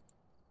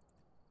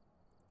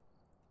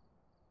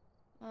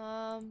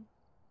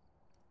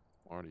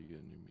 Already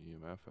getting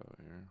EMF out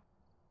here.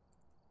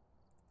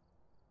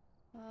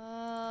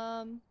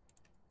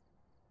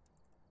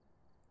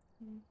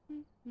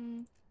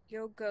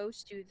 Yo,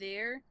 Ghost, you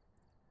there?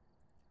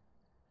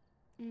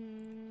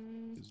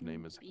 His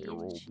name is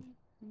Harold.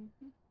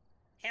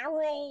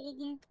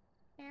 Harold!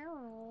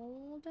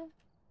 Harold.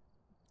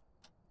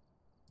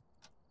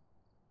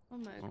 Oh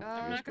my Oh, god.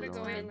 I'm not we're gonna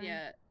go going in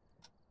yet.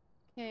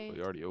 Okay.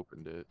 We already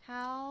opened it.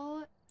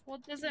 How Well,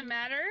 does it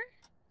matter?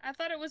 I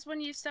thought it was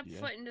when you stepped Yeah.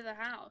 foot into the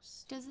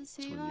house. does it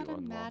save when you unlock it.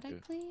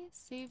 automatically?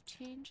 Save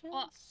changes?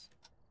 Well,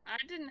 I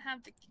didn't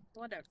have the...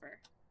 Whatever.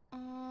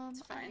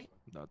 It's fine.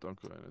 No, don't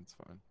go in. It's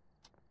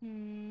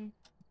fine.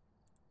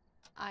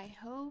 I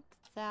hope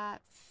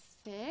that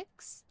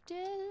fixed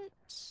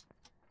it.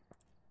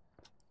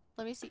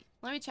 Let me see.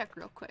 Let me check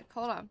real quick.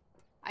 Hold on.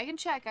 I can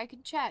check.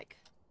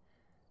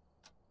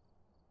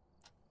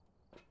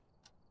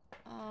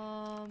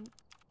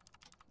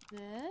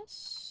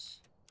 This.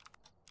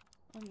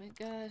 Oh my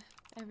god.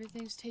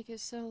 Everything's taking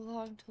so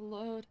long to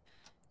load.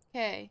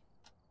 Okay.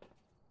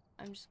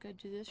 I'm just gonna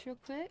do this real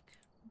quick.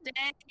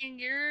 Dang,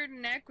 your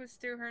neck was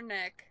through her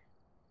neck.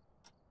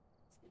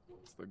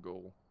 That's the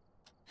goal.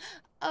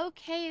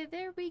 Okay,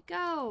 there we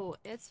go.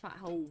 It's fine.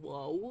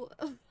 Hello?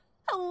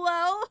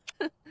 Hello?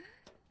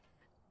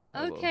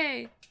 Hello.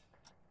 Okay.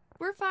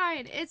 We're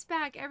fine. It's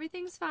back.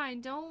 Everything's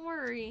fine. Don't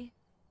worry.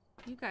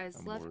 You guys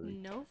I'm left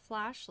worried. no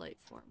flashlight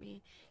for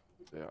me.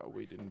 Yeah,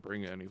 we didn't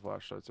bring any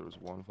flashlights. There was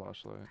one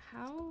flashlight.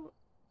 How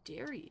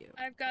dare you?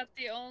 I've got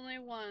the only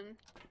one.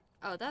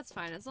 Oh, that's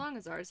fine. As long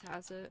as ours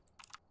has it.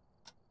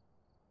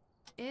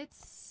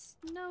 It's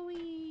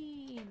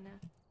snowing.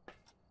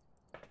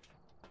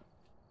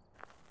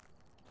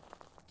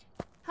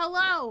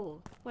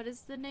 Hello! What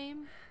is the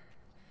name?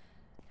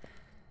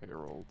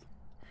 Harold.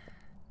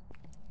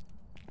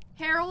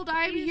 Harold,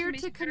 I'm Excuse here me,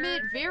 to sir.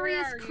 commit Where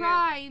various are you?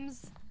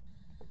 crimes.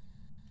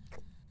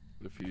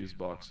 The fuse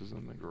box is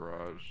in the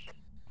garage.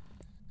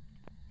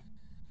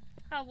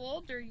 How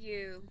old are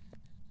you?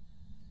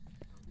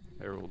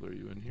 Harold, are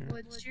you in here?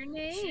 What's your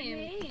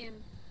name?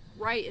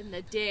 Right in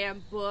the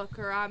damn book,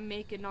 or I'm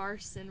making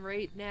arson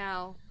right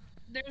now.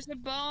 There's a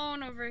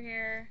bone over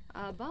here.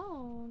 A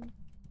bone.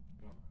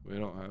 We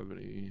don't have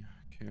any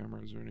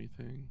cameras or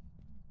anything.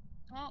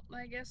 Well,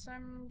 I guess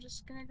I'm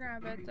just gonna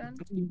grab it then.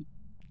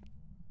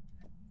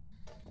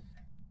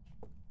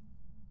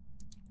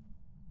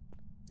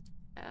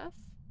 F?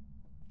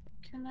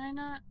 Can I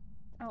not?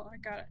 Oh, I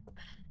got it.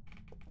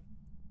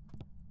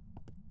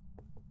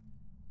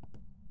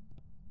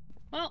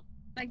 Well,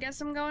 I guess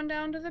I'm going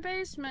down to the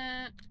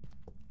basement.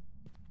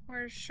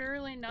 Where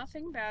surely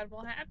nothing bad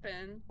will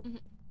happen.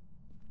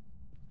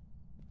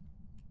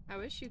 I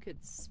wish you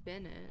could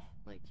spin it,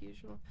 like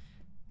usual.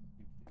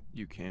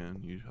 You can.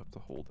 You have to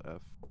hold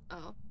F.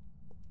 Oh.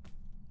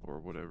 Or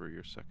whatever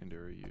your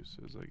secondary use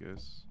is, I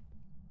guess.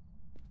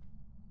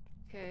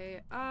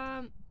 Okay,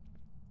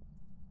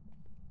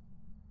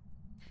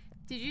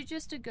 did you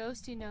just a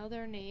ghosty know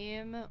their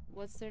name?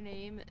 What's their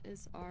name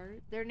is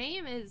Art? Their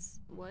name is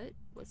what?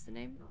 What's the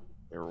name?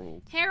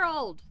 Harold.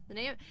 Harold! The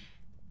name...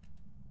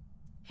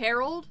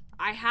 Harold,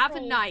 I have a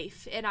Harold.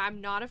 knife, and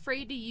I'm not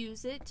afraid to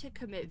use it to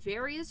commit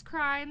various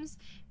crimes,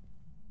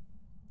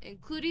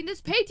 including this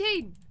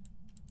painting!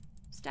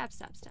 Stab,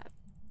 stab, stab.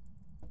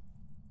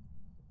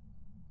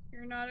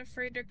 You're not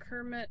afraid to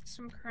commit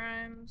some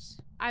crimes.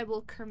 I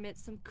will commit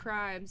some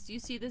crimes. Do you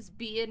see this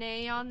B and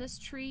A on this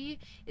tree?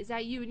 Is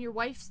that you and your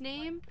wife's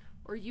name?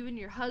 Or you and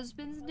your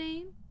husband's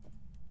name?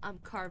 I'm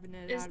carving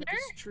it Is out of there?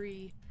 this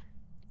tree.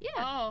 Yeah.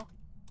 Oh,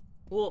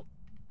 Well,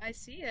 I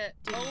see it.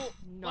 did Oh,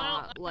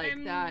 not well, like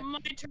I'm that. my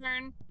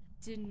turn.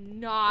 Did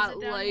not Is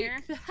it down like here?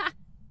 that.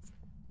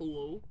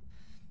 Hello?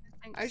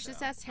 think I was just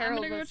so. asked Harold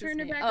I'm gonna go what's his turn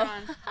it name. back Oh.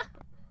 on.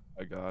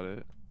 I got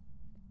it.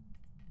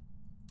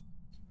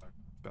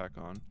 Back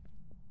on.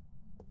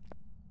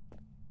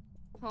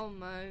 Oh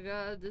my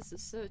god, this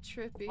is so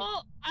trippy.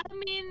 Well, I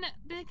mean,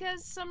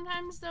 because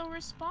sometimes they'll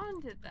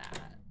respond to that.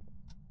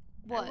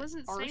 What, I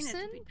wasn't saying it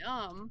arson? to be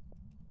dumb.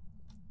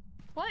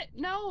 What?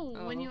 No,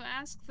 when Oh. you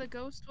ask the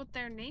ghost what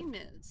their name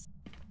is.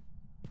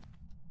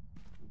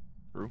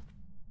 True.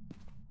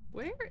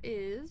 Where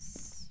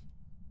is...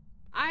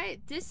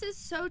 This is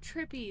so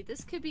trippy.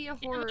 This could be a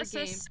Give horror us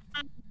a game.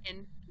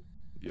 sign.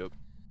 Yep.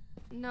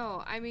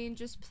 No, I mean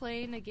just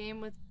playing a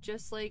game with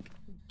just like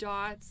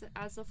dots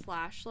as a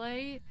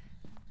flashlight.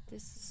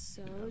 This is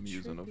so I'm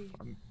using a. trippy.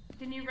 I'm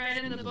Can you write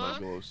in the using my book?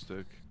 glow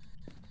stick.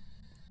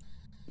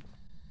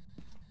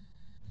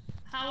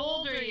 How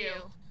old are you?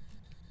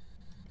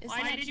 Is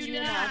Why that did you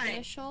your die?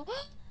 initial?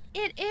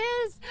 It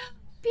is!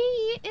 B!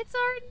 It's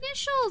our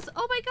initials!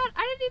 Oh my god,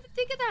 I didn't even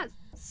think of that!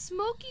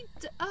 Smoky...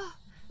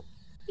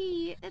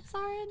 B, it's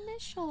our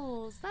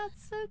initials!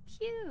 That's so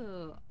cute!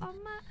 Oh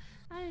my...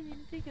 I didn't even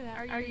think of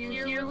that. Are you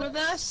here with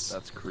us?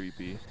 That's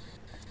creepy.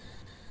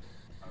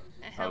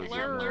 How does it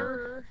Hello.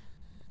 know?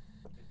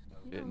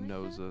 You It don't like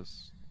knows that?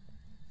 us.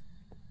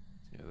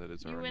 Yeah, that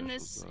is You our in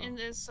initials,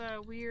 this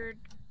though. weird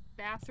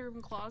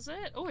bathroom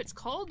closet? Oh, it's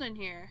cold in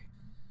here.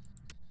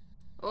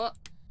 Oh,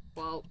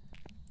 well...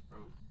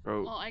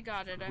 Bro, Well, I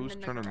got it. I'm who's in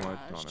the turning garage.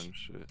 lights on and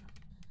shit?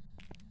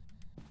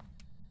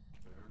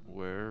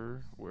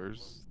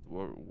 Where's...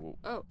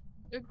 Oh.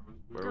 The Where was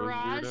weird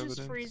garage is evidence?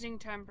 freezing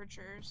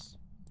temperatures.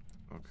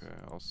 Okay,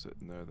 I'll sit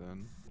in there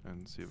then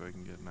and see if I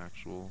can get an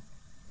actual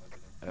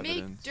Make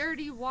evidence.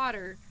 dirty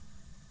water.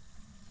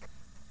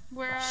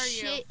 Where are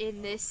Shit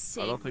in this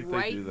sink I don't think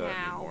right they do that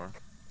now. anymore.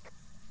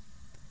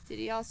 Did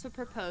he also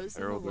propose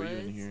Harold, in the are you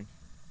in woods? here?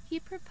 He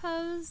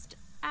proposed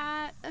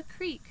at a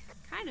creek.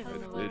 Kind of I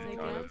in the woods, did I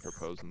kind of guess.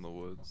 propose in the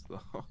woods,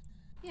 though.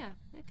 Yeah,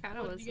 it kind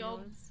of What was in the y'all-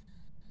 woods.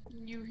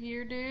 you? You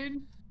here,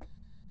 dude?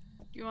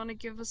 You want to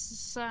give us a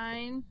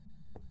sign?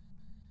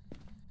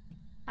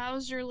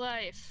 How's your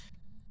life?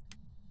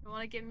 You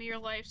want to give me your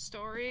life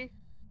story?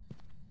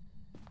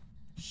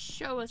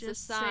 Show us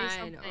Just a say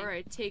sign, something. or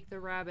I take the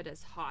rabbit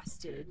as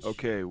hostage.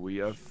 Okay, we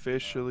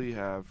officially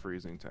have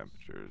freezing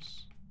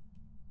temperatures.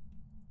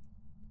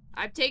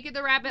 I'm taking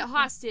the rabbit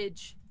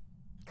hostage.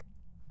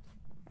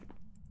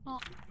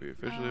 We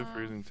officially have Uh.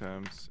 freezing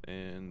temps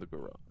in the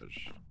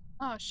garage.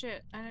 Oh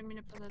shit! I didn't mean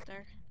to put that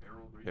there.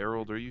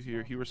 Harold, are you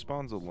here? He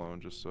responds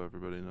alone, just so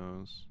everybody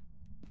knows.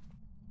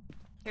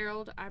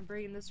 Harold, I'm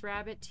bringing this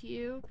rabbit to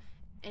you,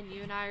 and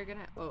you and I are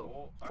gonna.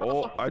 Oh,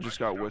 Oh, I just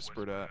got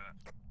whispered at.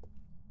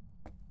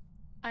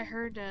 I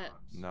heard it.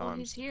 Now Well, I'm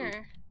he's spooked.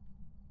 here.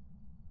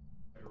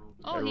 Oh, he Harold,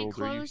 are you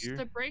closed here?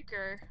 the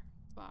breaker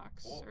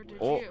box, or did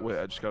Oh, you? wait,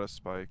 I just got a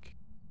spike.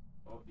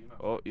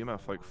 Oh,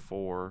 EMF like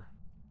 4.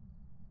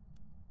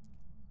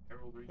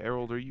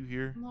 Harold, are you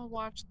here? I'm gonna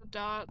watch the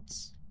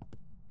dots.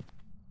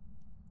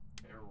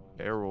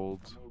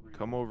 Harold,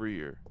 come over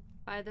here.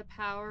 by the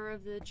power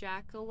of the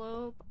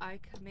jackalope, I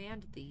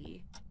command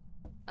thee.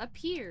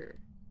 Appear.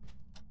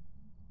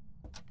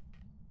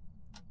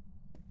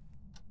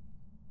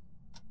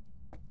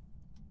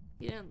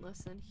 He didn't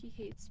listen. He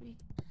hates me.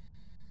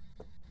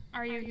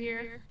 Are you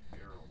here?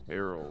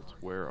 Harold,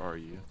 where are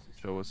you?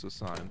 Show us a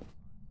sign.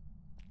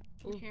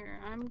 Ooh. Here,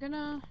 I'm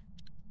gonna.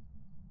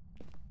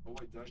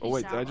 Oh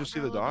wait, peace did I out just for see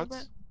a the little dots?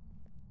 bit.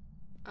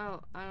 Oh,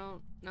 I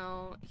don't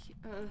know.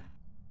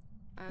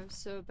 I'm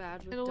so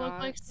bad with It'll dots.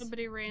 look like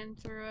somebody ran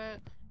through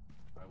it.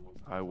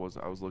 I was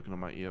looking at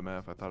my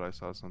EMF. I thought I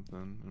saw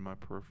something in my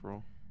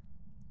peripheral.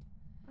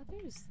 Oh,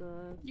 there's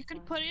the. You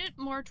could put it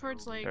more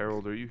towards like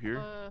Harold, are you here?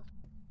 the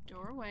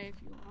doorway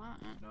if you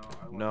want.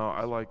 No,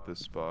 I like this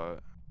spot.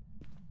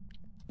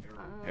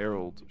 Um,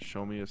 Harold,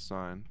 show me a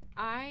sign.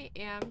 I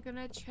am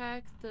gonna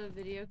check the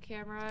video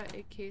camera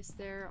in case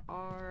there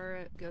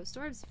are ghost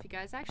orbs. If you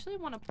guys actually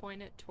want to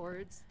point it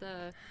towards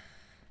the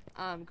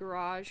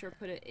garage or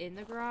put it in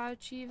the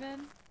garage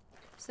even.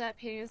 So that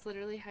painting is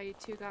literally how you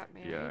two got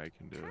married. Yeah, I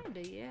can do it.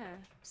 Kinda, yeah.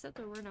 Except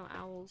there were no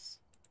owls.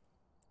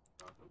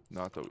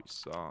 Not that we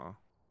saw.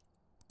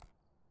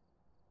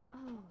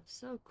 Oh,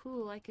 so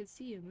cool. I could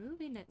see you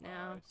moving it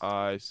now.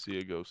 I see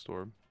a ghost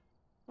orb.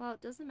 Well,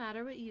 it doesn't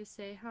matter what you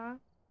say, huh?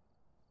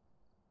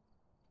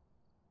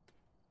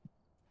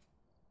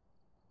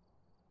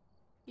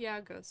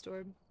 Yeah, ghost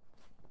orb.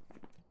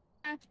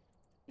 Eh.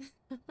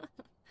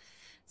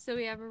 So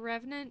we have a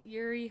Revenant,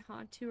 Yuri,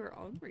 Hantu, or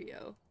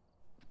Onryo.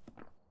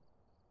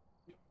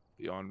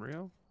 The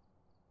Onryo?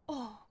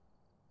 Oh.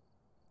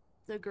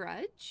 The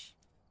Grudge?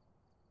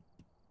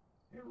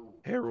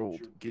 Harold,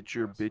 get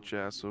your bitch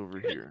ass over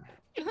here.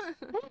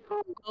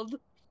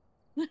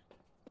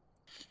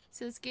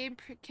 So this game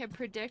can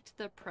predict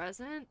the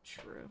present?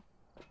 True.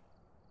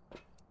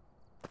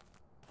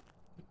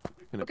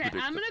 Can it Okay,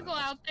 predict I'm the gonna go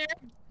past? out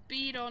there.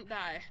 B, don't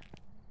die.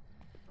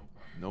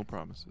 No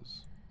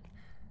promises.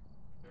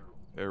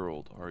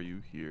 Harold, are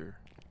you here?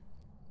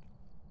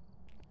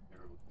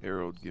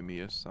 Harold, give me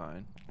a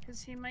sign.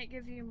 Because he might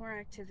give you more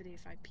activity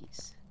if I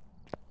peace.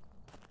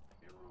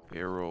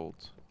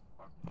 Harold,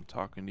 I'm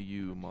talking to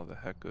you, mother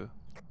hecka.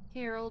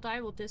 Harold,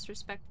 I will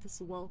disrespect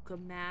this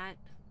welcome mat.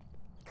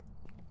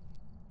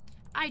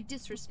 I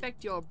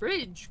disrespect your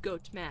bridge,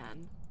 goat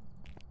man.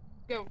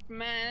 Go,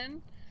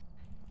 man.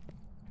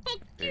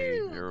 Fuck Hey,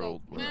 you,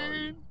 Harold, goat where are you?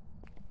 man.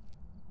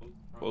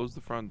 Close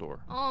the front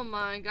door. Oh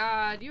my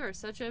god, you are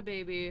such a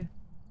baby.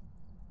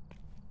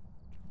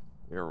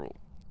 Harold,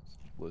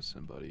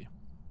 listen, buddy.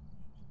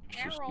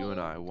 It's just you and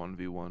I,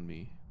 1v1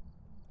 me.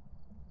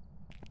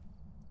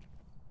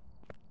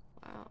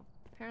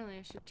 Apparently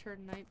I should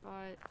turn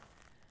Nightbot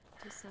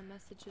to send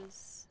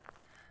messages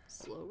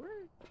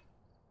slower?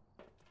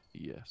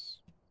 Yes.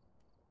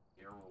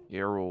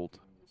 Harold,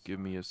 give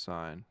me a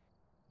sign.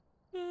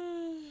 Let's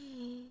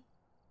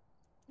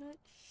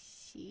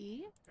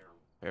see.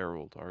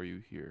 Harold, are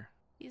you here?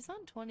 He's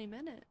on 20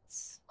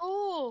 minutes.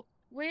 Oh,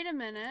 wait a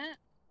minute.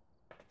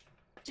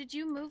 Did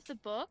you move the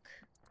book?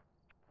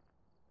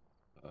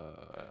 I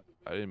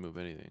didn't move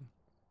anything.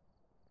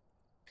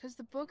 Because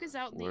the book is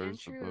out in the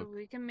Where's the entry, or book?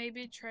 we can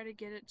maybe try to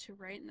get it to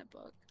write in the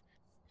book.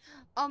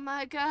 Oh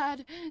my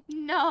god.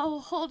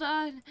 No, hold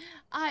on.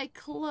 I Did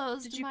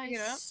closed you my pick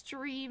it up?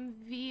 stream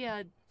via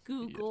Yes,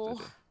 Google. I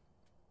did.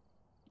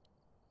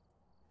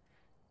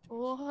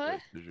 What?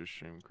 Wait, did your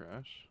stream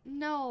crash?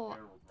 No,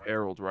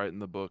 Harold, write in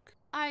the book.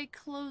 I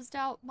closed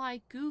out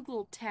my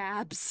Google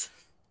tabs.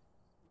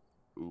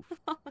 Oof,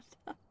 Oh,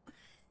 no.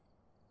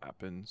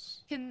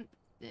 happens.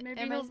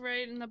 Maybe am he'll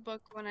write in the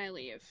book when I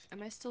leave.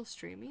 I still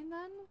streaming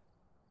then?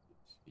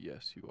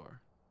 Yes, you are.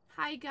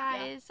 Hi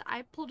guys,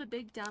 I pulled a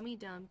big dummy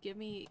dump. Give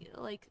me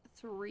like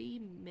 3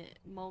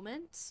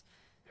 moments.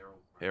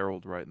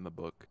 Harold, write in the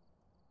book.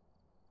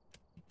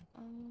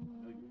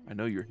 I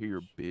know you're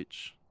here,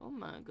 bitch. Oh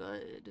my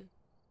god.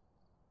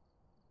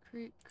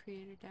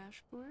 Creator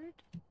dashboard.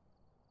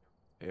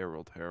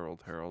 Harold,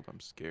 I'm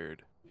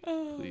scared.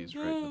 Please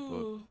write in the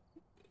book.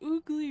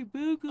 Oogly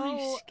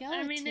boogly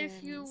skeletons. I mean,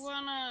 if you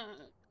wanna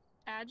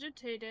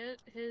agitate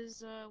it,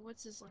 his,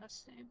 what's his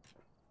last name?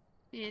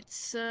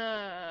 It's,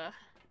 Harold?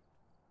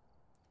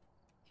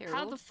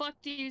 how the fuck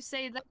do you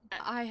say that?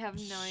 I have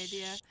no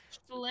idea.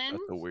 Shlin?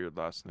 That's a weird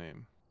last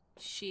name.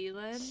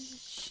 Sheelan?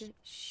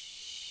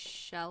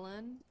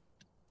 Shellen?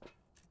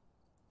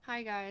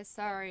 Hi guys,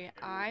 sorry,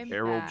 I'm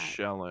Harold back.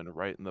 Shellen,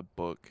 write in the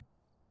book.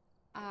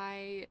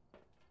 I'm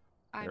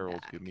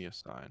Harold, back. give me a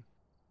sign.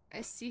 I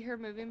see her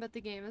moving, but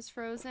the game is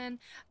frozen.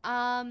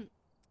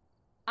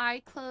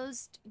 I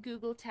closed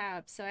Google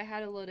Tabs, so I had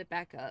to load it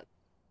back up.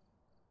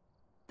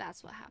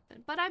 That's what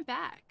happened. But I'm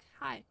back.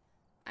 Hi.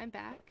 I'm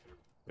back.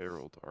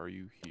 Harold, are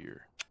you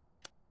here?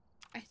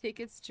 I think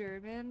it's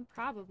German.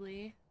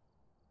 Probably.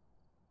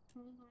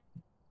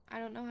 I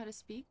don't know how to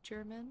speak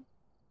German.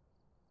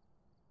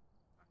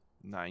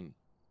 9.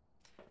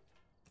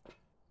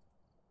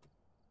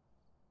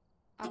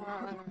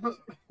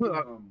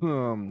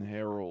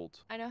 Harold.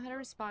 I know how to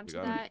respond We to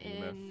got that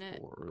an in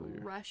EMF4 earlier.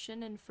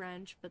 Russian and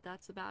French, but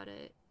that's about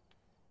it.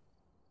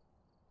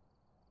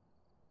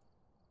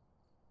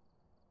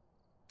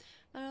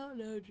 I don't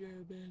know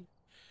German.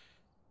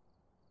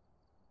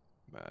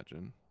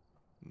 Imagine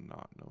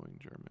not knowing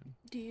German.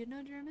 Do you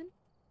know German?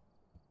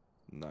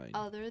 9.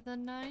 Other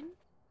than 9?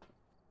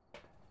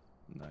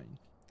 9.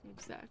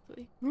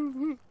 Exactly.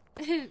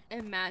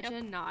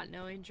 Imagine not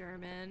knowing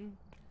German.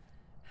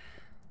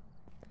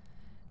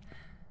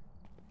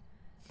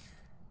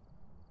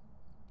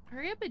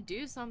 Hurry up and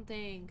do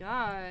something,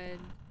 God.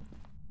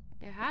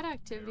 It had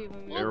activity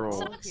when we were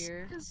all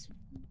here. Because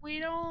we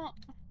don't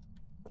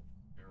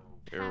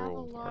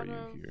Harold, have a are lot you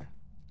of... here?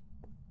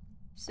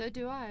 So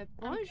do I.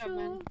 I'm Bonjour.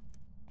 coming.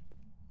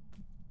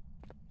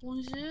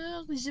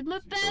 Bonjour, je So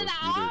m'appelle it's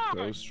either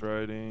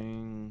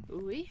Aaron.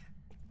 Oui.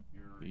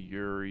 ghostwriting,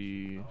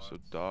 Yuri, so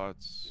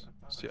dots.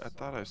 See, I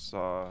thought I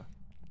saw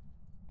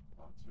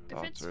If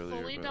dots it's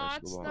earlier, fully but I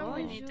dots, still though, don't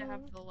we know. need to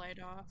have the light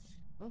off.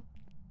 Oh.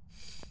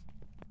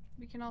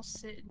 We can all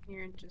sit in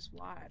here and just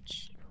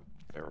watch.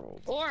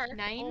 Harold. Or,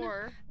 9?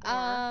 or,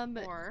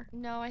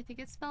 no, I think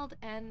it's spelled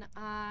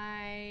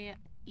N-I-E-N.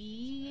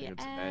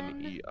 It's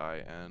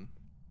N-E-I-N.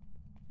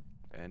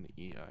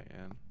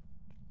 N-E-I-N.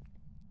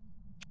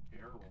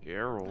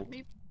 Harold. let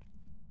me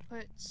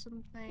put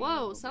something.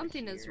 Whoa, over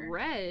something is here.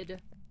 red.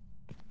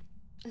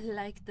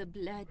 Like the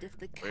blood of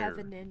the Where?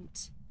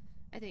 covenant.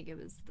 I think it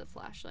was the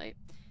flashlight.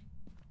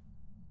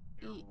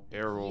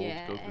 Harold,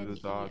 yeah, go through the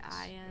dots.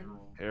 N-E-I-N.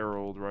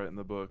 Harold, write in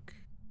the book.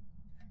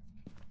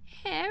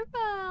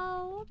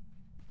 Harold!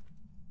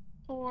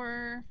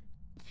 Or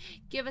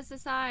Give us a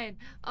sign.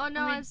 Oh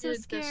no, let me I'm so do it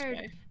this scared.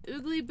 way.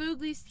 Oogly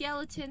boogly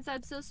skeletons,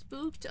 I'm so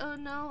spooked. Oh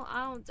no,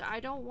 I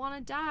don't want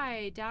to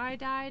die.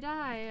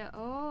 Die.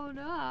 Oh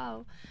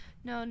no.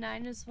 No,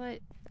 9 is what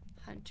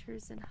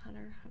hunters and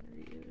hunter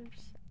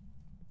use.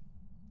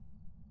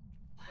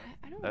 What?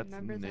 I don't That's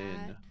remember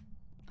Nin. that.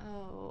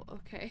 Oh,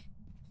 okay.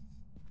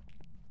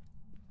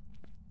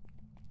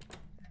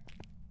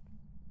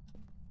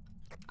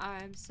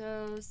 I'm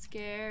so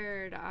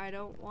scared. I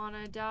don't want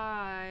to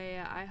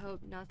die. I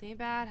hope nothing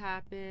bad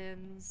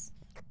happens.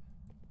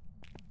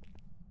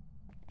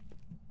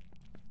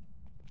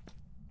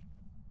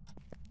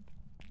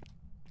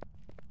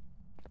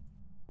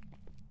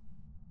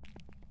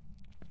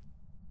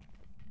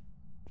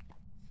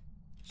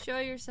 Show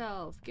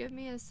yourself. Give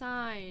me a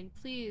sign.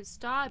 Please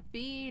stop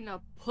being a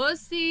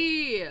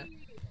pussy.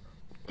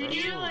 Did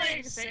you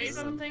like say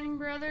something,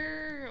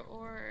 brother?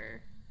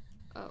 Or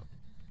Oh.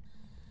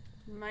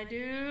 my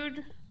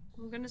dude,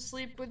 I'm gonna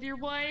sleep with your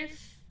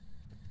wife.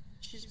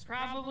 She's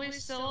probably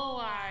still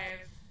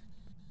alive.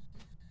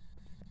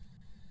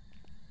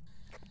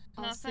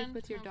 I'll sleep Nothing?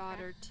 with your Okay.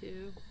 daughter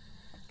too.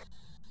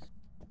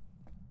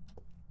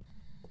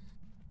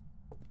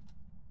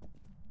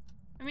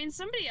 mean,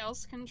 somebody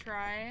else can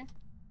try.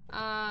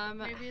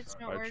 Maybe it's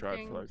not I working.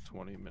 tried for like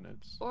 20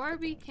 minutes. Or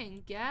we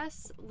can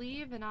guess,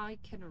 leave, and I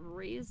can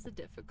raise the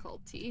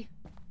difficulty.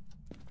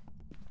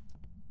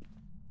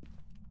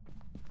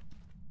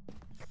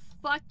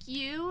 Fuck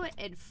you,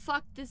 and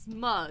fuck this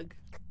mug.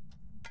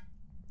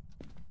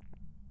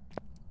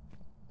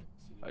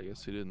 I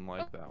guess he didn't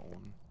like that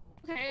one.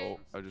 Okay.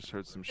 Oh, I just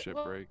heard some shit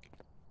Well- break.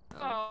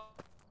 Oh.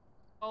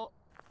 Oh.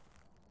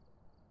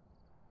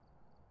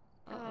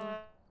 Uh-oh.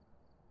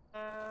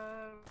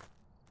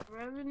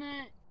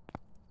 Revenant.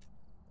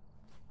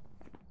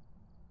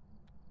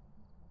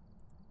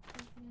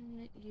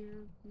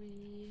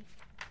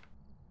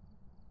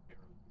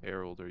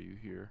 Harold, are you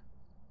here?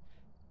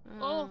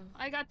 Oh,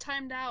 I got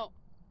timed out.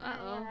 I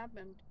don't know Uh-oh. what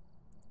happened.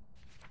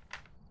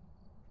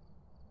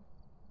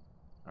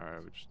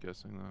 Alright, we're just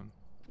guessing then.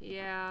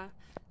 Yeah.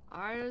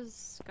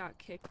 Ours got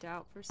kicked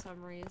out for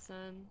some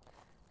reason.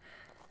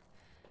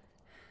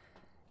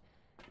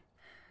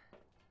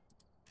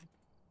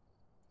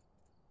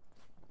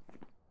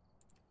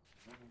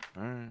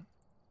 Alright.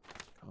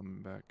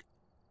 Coming back.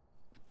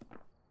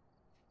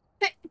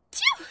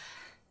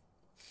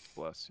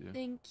 Bless you.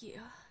 Thank you.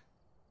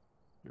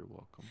 You're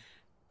welcome.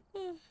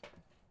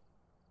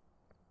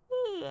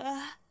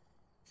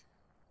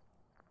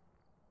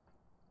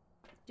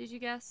 Did you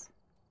guess?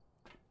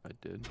 I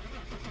did.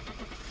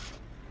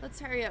 Let's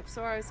hurry up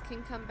so ours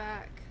can come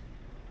back.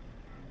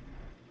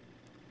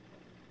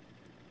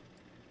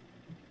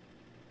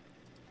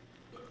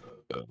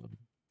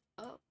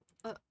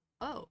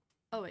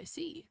 Oh, I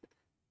see.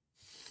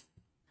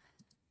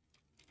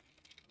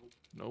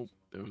 Nope,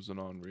 it was an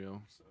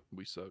Unreal.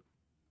 We suck.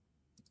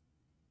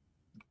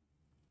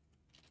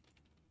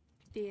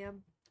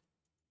 Damn.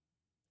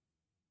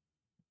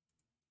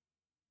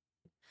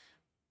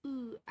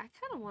 Ooh, I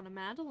kind of want a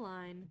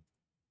Madeline.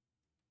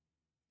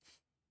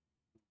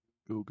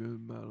 Go get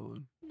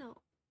Madeline. No,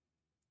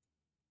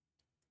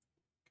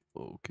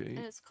 Okay. and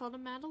it's called a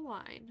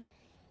Madeline.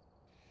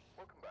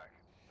 Welcome back.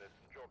 There's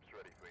some jobs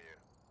ready for you.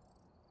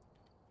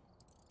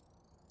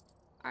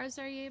 Ours,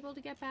 are you able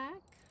to get back?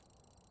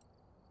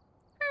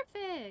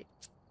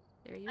 Perfect.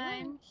 There you are.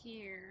 I'm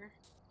here.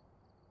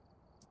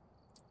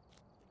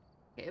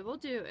 Okay, we'll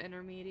do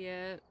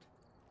intermediate.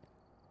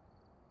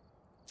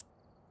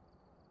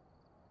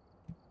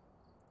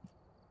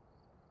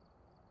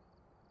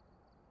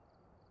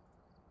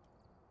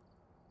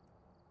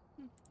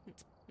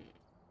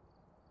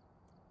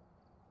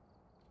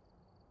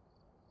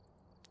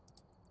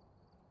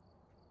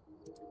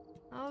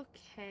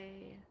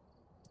 Okay.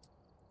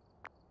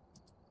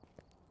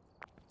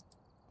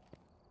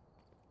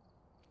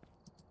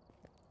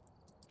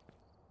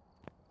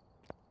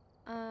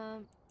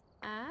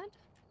 Add?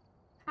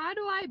 How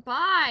do I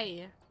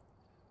buy?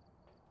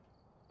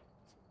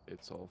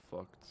 It's all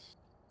fucked.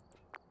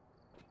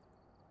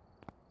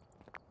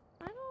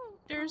 I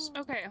don't. There's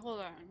know. okay, hold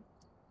on.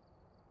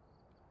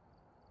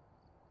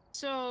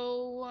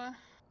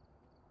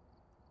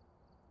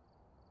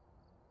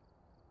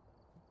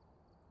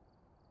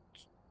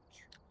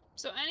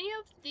 So any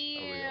of Are the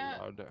we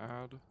allowed to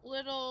add?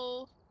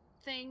 little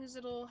things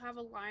that'll have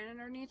a line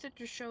underneath it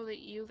to show that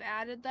you've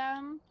added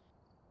them.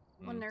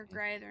 When they're Mhm.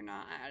 gray, they're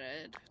not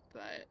added,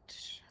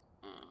 but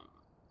I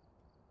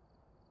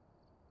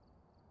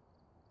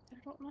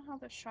don't know how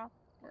the shop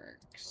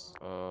works.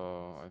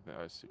 Oh,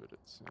 I see what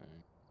it's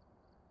saying.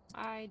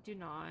 I do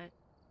not.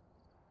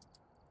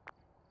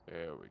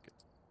 There we go.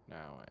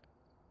 Now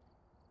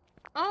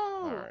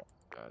Oh! Alright,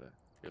 got it.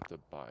 You have to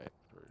buy it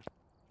first.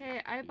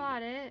 Okay, I See.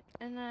 bought it,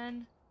 and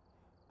then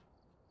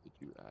Did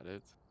you add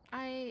it?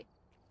 I.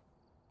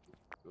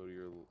 Go to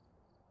your...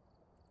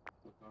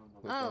 Click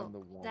Oh, on the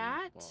one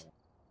that? bottom.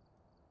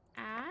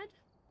 Add?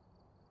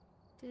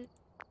 Did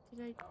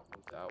I?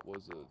 That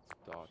was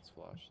a dots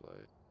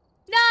flashlight.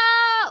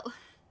 No!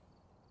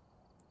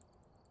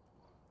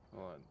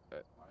 Hold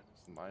on.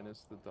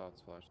 Minus the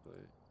dots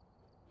flashlight.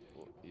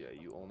 Well, yeah,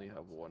 you only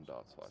have one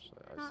dots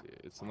flashlight. I see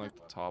it. It's in like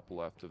the top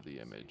left of the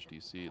image. Do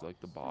you see like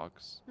the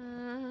box?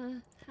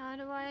 How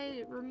do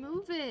I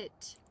remove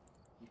it?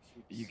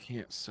 You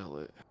can't sell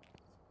it.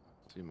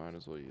 So you might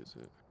as well use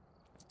it.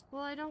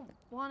 Well, I don't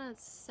want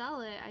to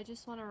sell it. I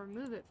just want to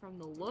remove it from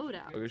the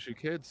loadout. I guess you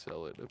can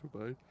sell it. Never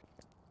mind.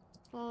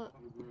 Well,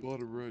 The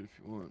bottom right if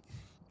you want.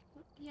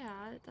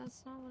 yeah,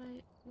 that's not what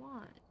I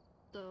want,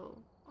 though.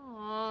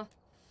 Aww.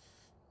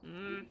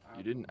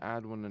 You didn't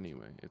add one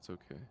anyway. It's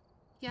okay.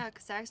 Yeah,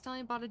 because I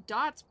accidentally bought a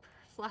dots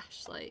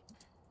flashlight.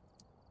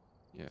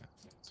 Yeah,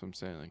 that's what I'm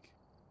saying. Like,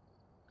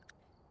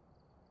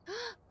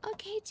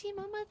 Okay, Team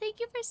Mama, thank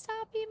you for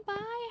stopping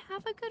by.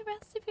 Have a good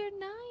rest of your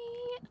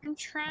night. I'm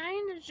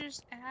trying to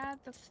just add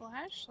the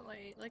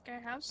flashlight. Like, I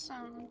have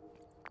some.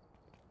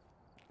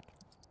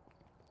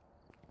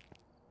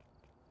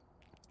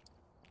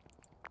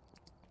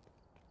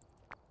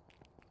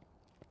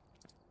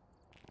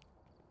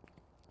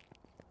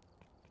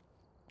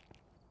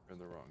 you're in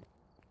the wrong.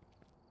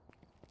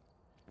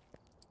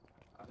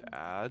 To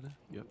add,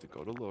 you have to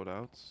go to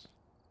loadouts.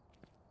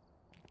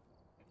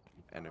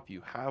 And if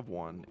you have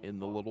one in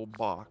the little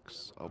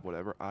box of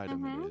whatever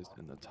item it is,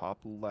 in the top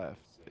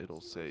left,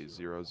 it'll say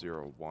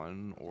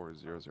 001 or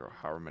 00,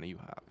 however many you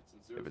have.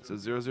 If it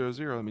says 000,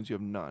 that means you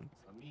have none.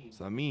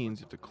 So that means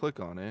you have to click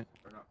on it,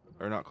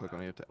 or not click on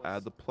it, you have to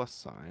add the plus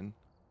sign.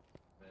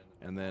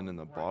 And then in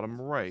the bottom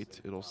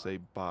right, it'll say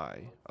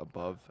buy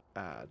above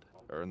add,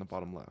 or in the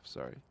bottom left,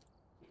 sorry.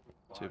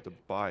 So you have to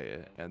buy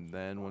it, and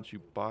then once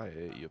you buy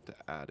it, you have to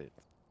add it.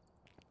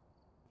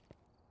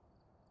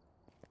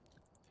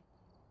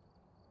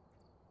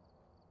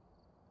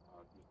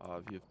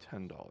 If you have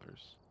 $10,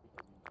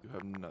 you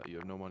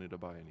have no money to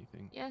buy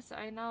anything. Yes,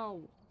 I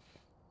know.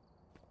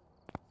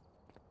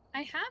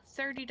 I have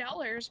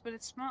 $30, but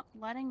it's not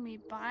letting me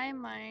buy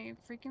my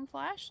freaking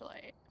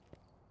flashlight.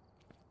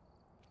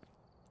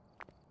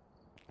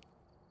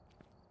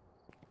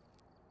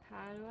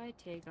 How do I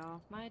take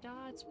off my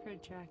dots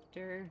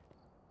projector?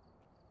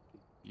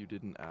 You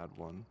didn't add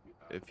one.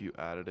 If you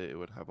added it, it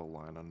would have a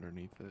line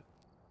underneath it.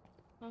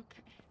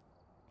 Okay.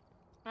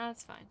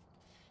 That's fine.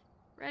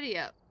 Ready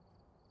up.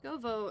 Go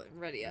vote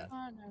and ready up.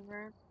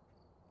 Whatever.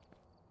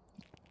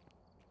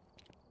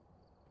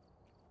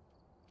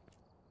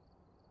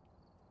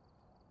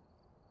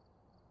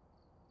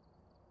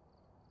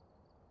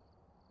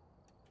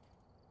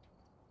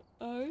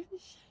 Oh.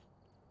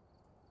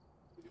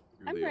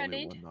 You're I'm the only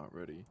ready. one not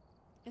ready.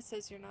 It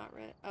says you're not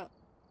ready. Oh.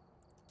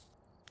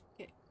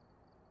 Okay.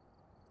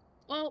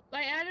 Well,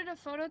 I added a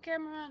photo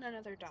camera and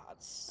another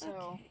dots, so...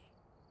 Okay.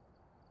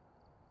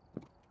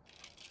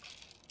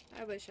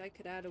 I wish I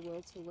could add a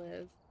will to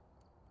live.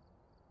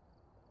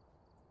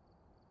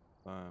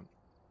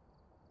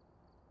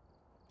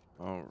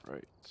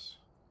 Alright.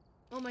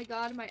 Oh my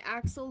god, my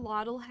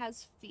axolotl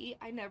has feet.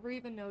 I never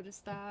even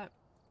noticed that.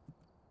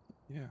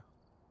 Yeah.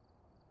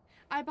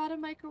 I bought a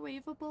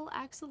microwavable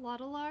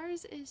axolotl.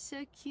 Ours is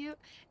so cute.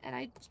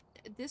 And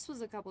this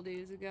was a couple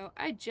days ago.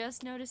 I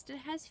just noticed it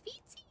has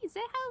feetsies.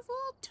 It has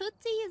little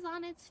tootsies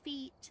on its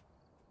feet.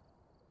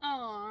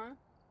 Aww.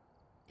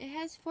 It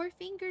has 4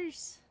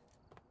 fingers.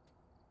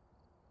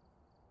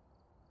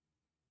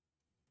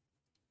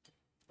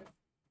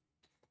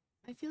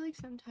 I feel like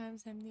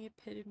sometimes I'm the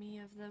epitome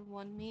of the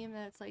one meme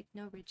that's like,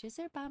 no ridges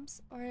or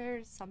bumps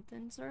or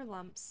somethings or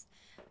lumps.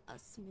 A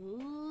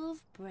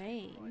smooth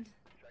brain.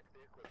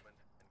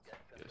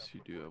 Yes, you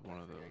do have one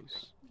of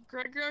those.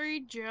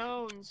 Gregory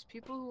Jones.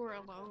 People who are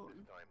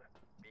alone.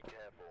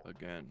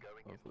 Again,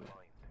 lovely.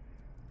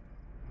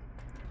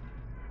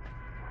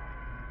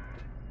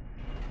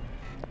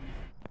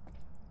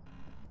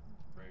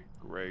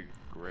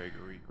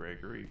 Gregory.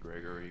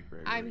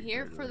 I'm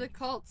here for the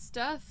cult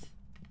stuff.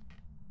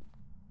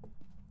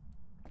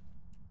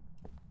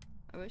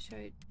 I wish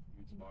I...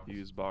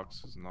 Use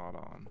box is not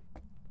on.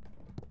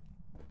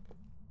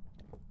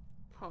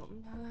 Oh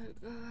my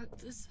god,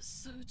 this is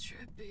so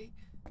trippy.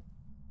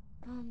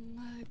 Oh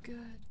my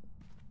god.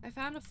 I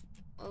found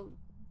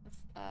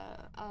a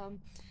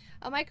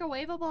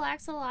microwavable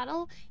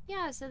axolotl.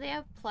 Yeah, so they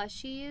have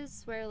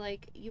plushies where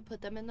like you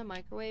put them in the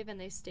microwave and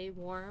they stay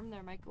warm.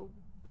 They're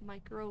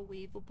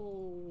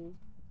microwavable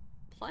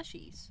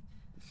plushies.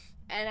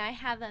 And I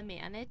have a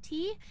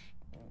manatee.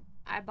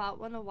 I bought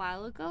one a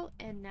while ago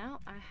and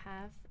now I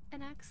have an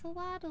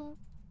axolotl.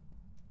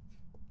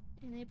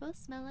 And they both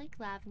smell like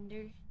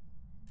lavender.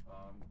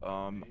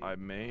 I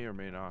may or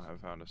may not have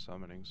found a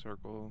summoning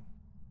circle.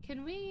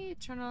 Can we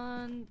turn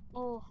on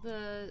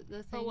the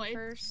thing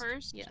lights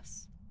first?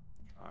 Yes.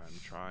 I'm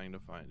trying to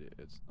find it.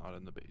 It's not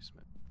in the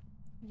basement.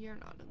 You're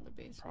not in the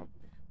basement.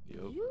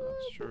 Yep,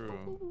 that's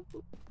true.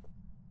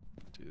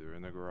 It's either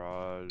in the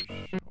garage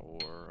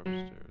or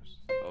upstairs.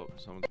 Oh,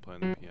 someone's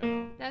playing the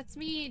piano. That's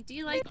me. Do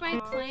you like my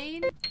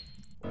plane?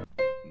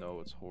 No,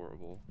 it's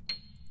horrible.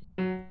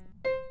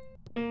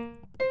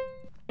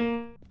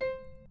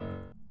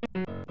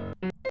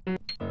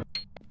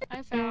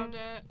 I found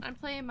it. I'm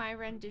playing my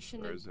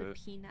rendition Where of is the it?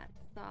 Peanut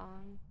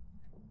song.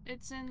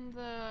 It's in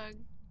the...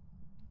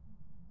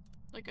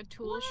 like a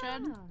tool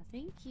shed. Oh,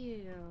 thank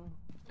you.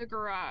 The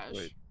garage.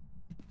 Wait.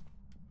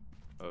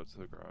 Oh, it's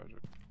the garage.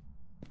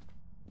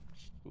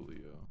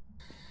 Julio.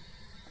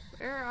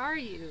 Where are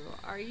you?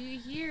 Are you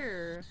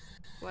here?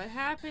 What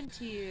happened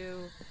to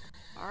you?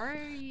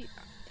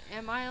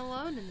 Am I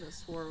alone in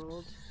this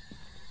world?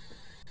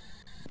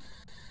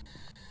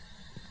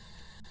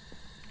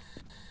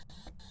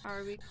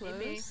 Are we close?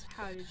 Maybe.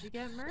 How did you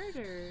get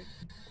murdered?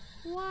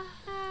 What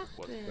happened?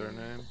 What's their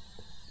name?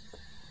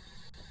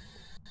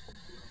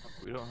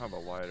 We don't have a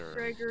lighter.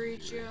 Gregory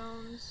here.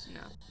 Jones.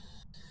 No.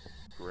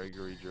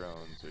 Gregory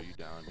Jones, are you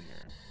down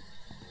here?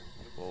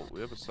 Well,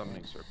 we have a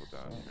summoning circle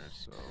down here,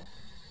 so...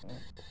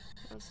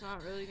 That's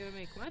not really gonna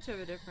make much of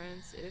a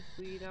difference if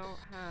we don't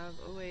have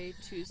a way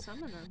to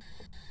summon them.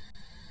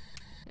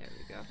 There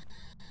we go.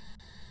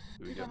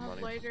 Do we We get don't have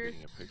money lighter. for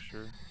getting a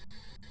picture?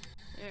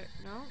 There,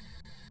 no?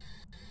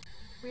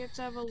 We have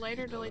to have a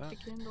lighter to know light that? the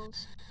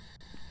candles.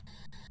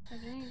 I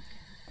think.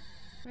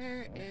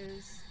 Where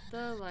is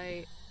the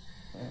light?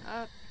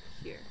 Up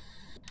here.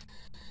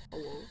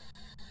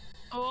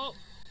 Oh,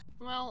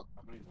 Well,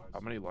 How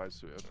many lights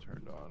do we have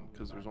turned on?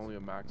 Because there's only a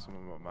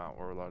maximum amount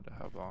we're allowed to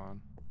have on.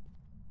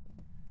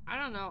 I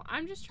don't know.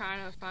 I'm just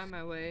trying to find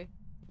my way.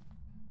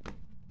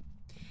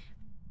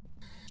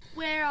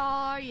 Where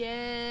are you?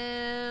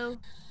 And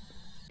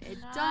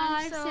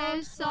I'm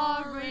so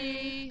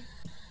sorry.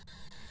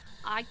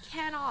 I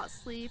cannot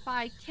sleep.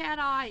 I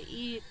cannot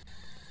eat.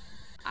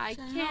 I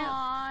can't.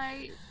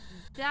 Tonight.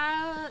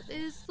 That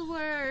is the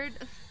word.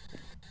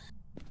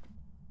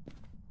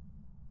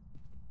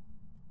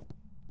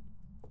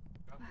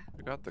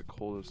 I got the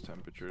coldest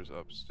temperatures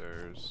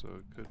upstairs, so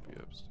it could be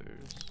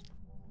upstairs.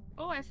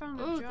 Oh, I found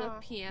a Oh, the jaw.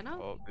 piano?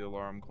 Oh, the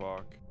alarm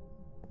clock.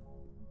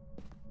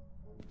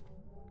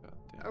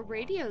 Goddamn A alarm.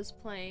 radio's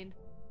playing.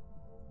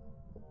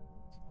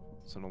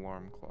 It's an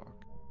alarm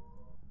clock.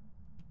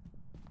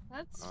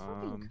 That's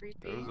fucking creepy.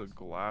 There was a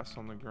glass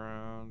on the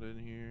ground in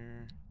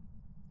here.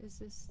 Is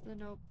this the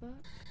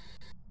notebook?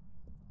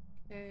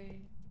 Okay.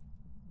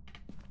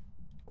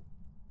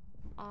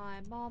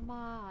 I'm on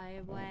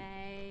my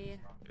way.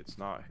 It's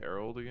not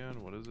Harold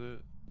again. What is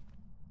it?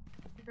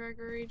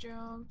 Gregory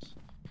Jones.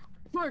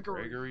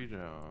 Gregory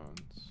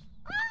Jones.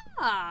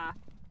 Ah!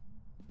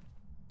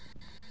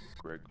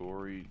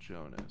 Gregory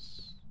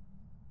Jonas.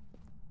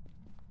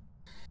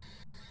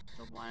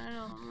 The one and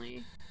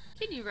only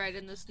Can you write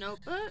in this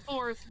notebook?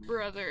 fourth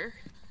brother.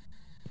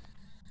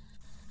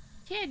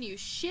 Can you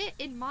shit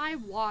in my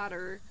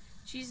water?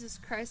 Jesus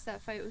Christ,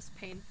 that fight was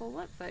painful.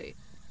 What fight?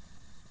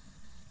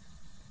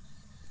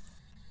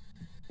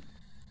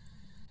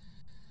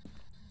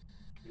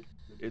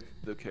 It's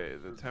okay.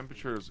 The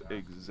temperature is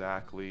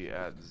exactly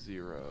at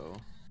 0.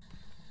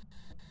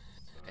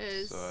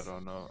 Is So I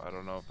don't know. I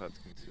don't know if that's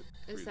considered.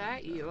 is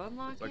that you like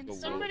unlocking a stuff?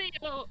 Somebody.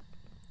 Oh,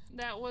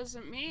 that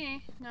wasn't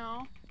me.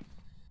 No.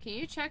 Can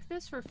you check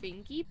this for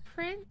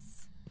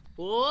fingerprints?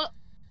 What?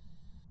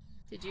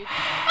 Did you?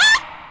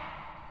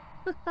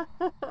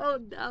 Oh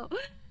no.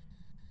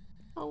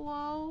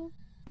 Hello?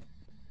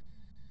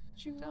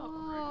 Where'd you go?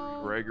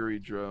 Whoa. Gregory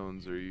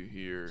Jones, are you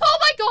here? Oh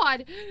my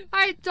god!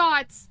 I had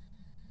dots!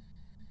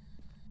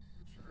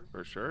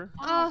 For sure?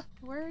 Oh,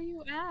 where are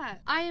you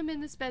at? I am in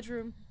this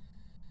bedroom.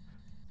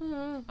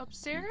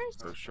 Upstairs?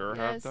 For sure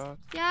Yes. have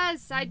dots?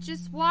 Yes, I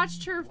just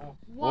watched her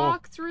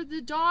walk through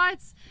the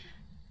dots.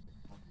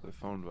 The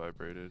phone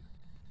vibrated.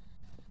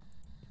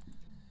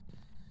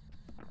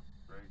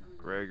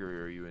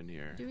 Gregory, are you in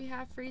here? Do we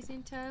have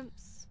freezing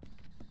temps?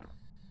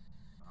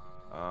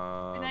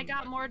 And I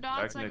got more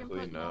dots I can put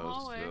Technically in the no,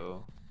 hallway.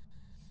 still.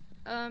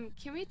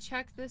 Can we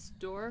check this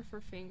door for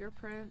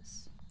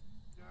fingerprints?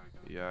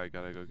 Yeah, I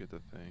gotta go get the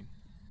thing.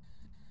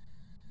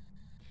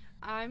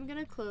 I'm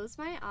gonna close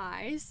my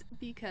eyes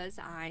because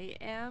I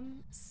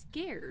am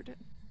scared.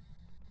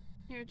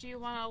 Here, do you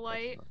want a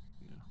light?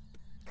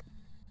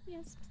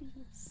 Yes,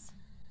 please.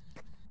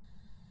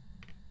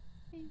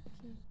 Thank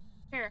you.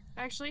 Here,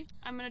 actually,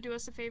 I'm gonna do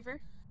us a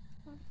favor.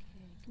 Okay.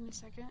 Give me a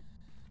second.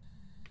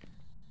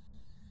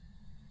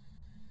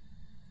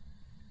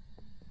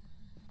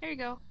 There you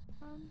go.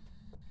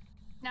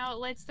 Now it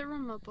lights the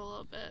room up a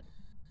little bit.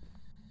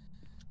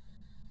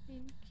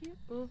 Thank you.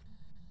 Oh.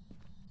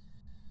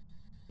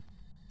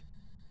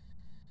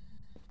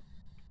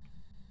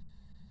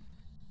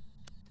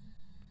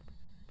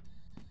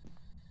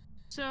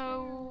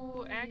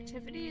 So,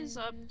 activity is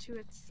up to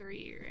a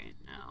 3 right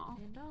now.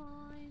 And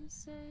I'm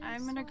so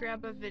I'm gonna grab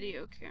a sorry.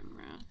 video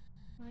camera.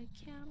 I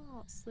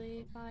cannot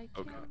sleep. I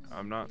can't Okay,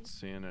 I'm not sleep.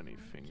 seeing any I can't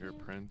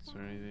fingerprints or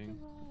find anything.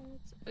 the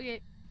words.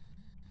 Okay.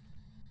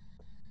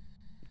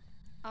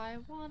 I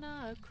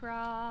wanna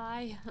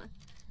cry.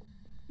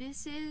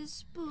 This is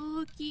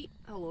spooky.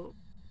 Hello.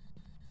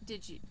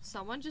 Did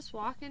someone just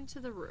walk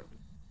into the room?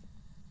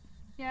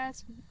 Yeah,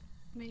 it's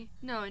me.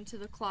 No, into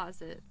the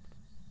closet.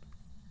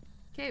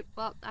 Okay,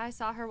 well, I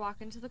saw her walk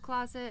into the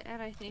closet,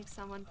 and I think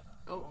someone...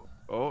 Oh.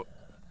 Oh.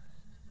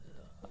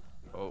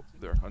 Oh,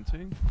 they're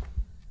hunting?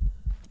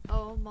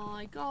 Oh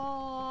my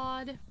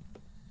god.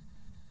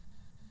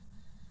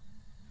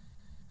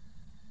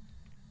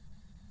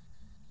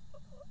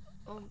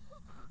 Oh,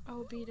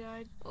 Oh, B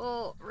died.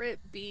 oh, rip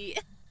B.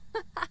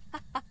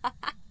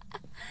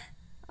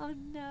 Oh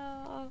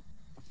no.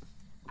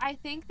 I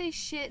think they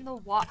shit in the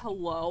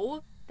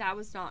Hello? That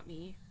was not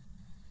me.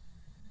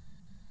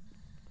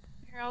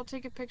 Here, I'll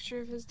take a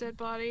picture of his dead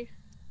body.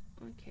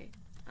 Okay.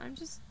 I'm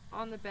just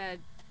on the bed.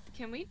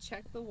 Can we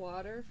check the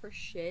water for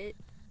shit?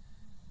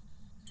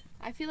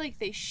 I feel like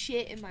they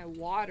shit in my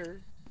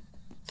water.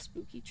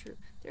 Spooky true.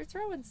 They're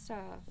throwing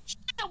stuff. Shit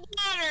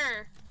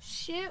water!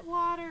 Shit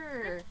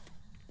water.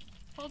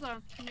 Hold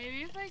on.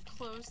 Maybe if I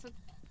close the...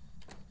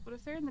 What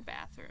if they're in the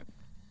bathroom?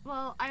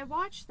 Well, I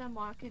watched them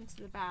walk into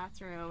the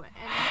bathroom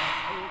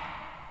and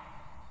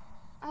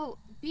oh,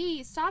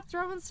 B, stop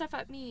throwing stuff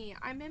at me.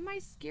 I'm in my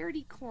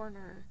scaredy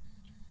corner.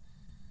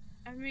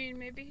 I mean,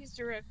 maybe he's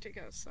direct to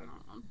ghosts. I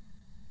don't know.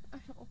 I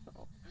don't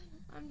know.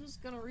 I'm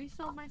just gonna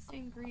refill my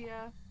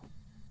sangria.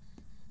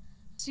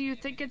 So you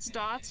think it's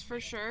dots for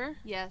sure?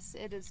 Yes,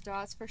 it is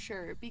dots for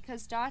sure.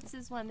 Because dots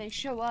is when they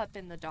show up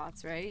in the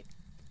dots, right?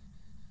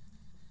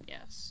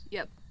 Yes.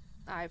 Yep.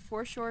 I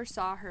for sure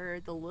saw her.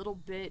 The little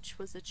bitch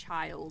was a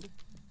child.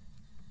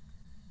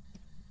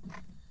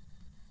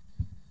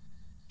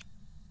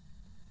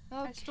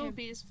 I stole Okay.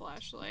 B's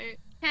flashlight.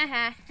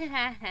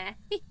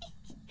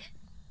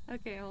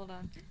 Okay, hold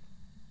on.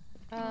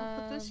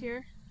 I'll put this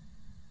here.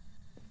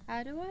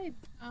 How do I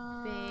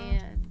Uh,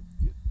 ban?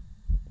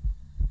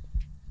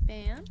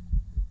 Ban?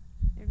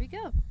 There we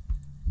go.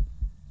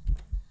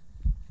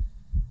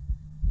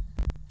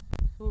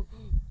 Ooh,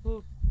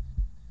 ooh.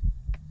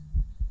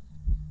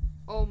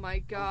 Oh my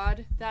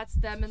god, that's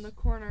them in the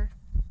corner.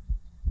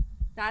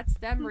 That's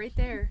them right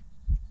there.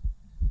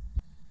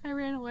 I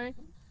ran away.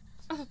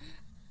 Oh,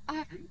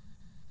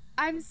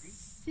 I'm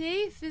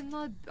safe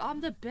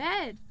on the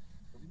bed.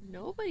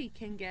 Nobody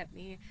can get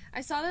me.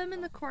 I saw them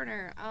in the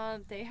corner.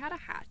 They had a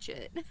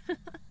hatchet.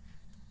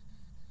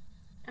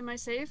 Am I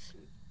safe?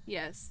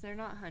 Yes, they're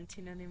not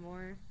hunting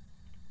anymore.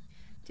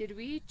 Did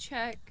we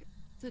check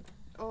the...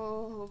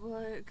 Oh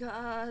my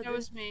god. That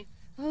was me.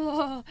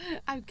 Oh,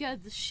 I've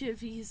got the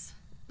shivies.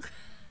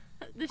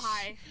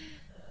 Hi.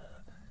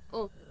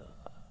 Oh.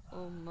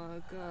 Oh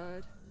my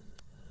god.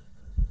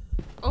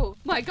 Oh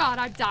my god,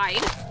 I've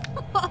died.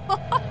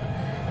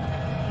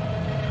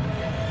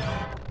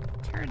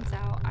 Turns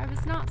out I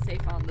was not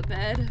safe on the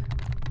bed.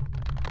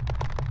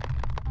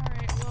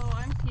 Alright, well,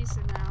 I'm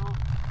peacing out.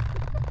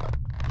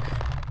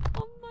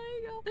 Oh my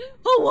god.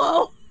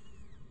 Hello!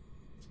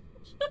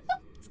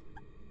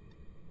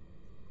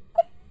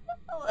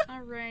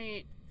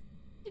 Alright.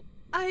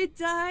 I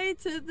died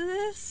to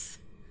this.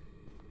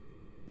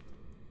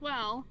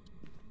 Well.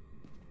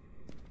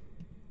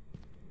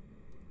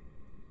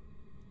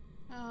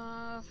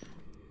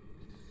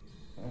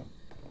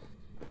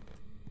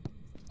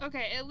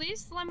 Okay, at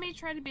least let me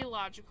try to be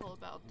logical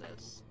about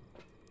this.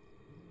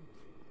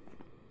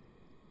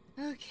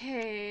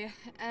 Okay,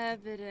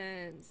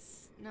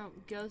 evidence. No,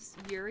 Ghost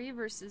Yuri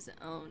versus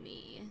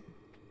Oni.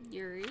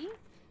 Yuri?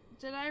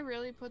 Did I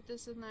really put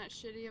this in that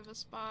shitty of a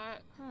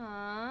spot?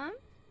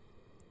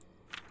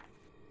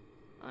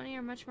 Oni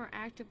are much more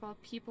active while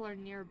people are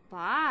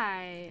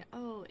nearby.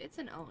 Oh, it's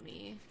an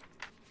Oni.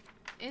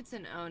 It's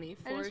an Oni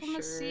for sure. I just want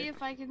to see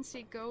if I can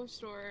see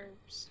ghost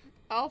orbs.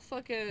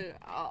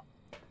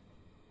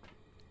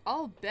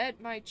 I'll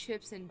bet my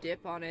chips and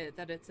dip on it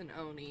that it's an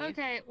Oni.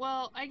 Okay,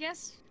 well, I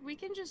guess we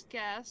can just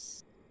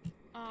guess.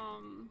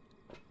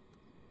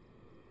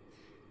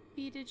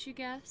 B, did you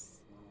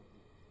guess?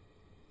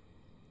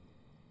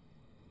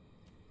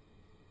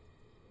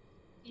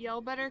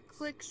 Y'all better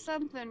click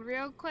something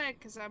real quick,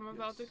 because I'm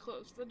about to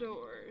close the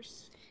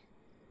doors.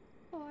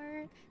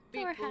 Thor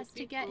Beep has boop, to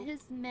beep get boop.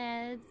 his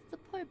meds. The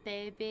poor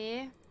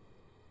baby.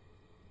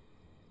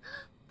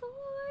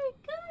 Thor,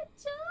 good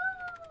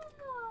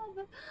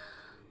job!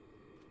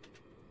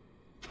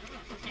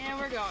 And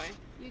we're going.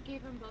 You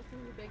gave him both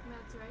of your big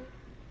meds, right?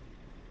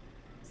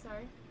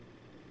 Sorry.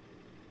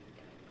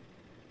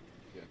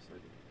 Yes, I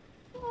do.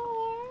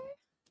 Thor!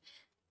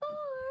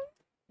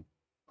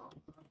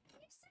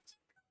 You're such a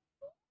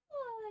good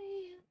boy!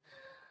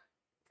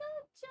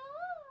 Good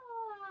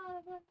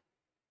job!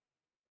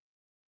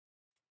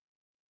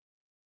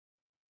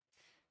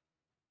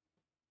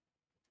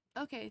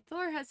 Okay,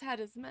 Thor has had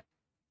his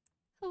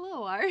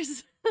Hello,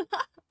 ours.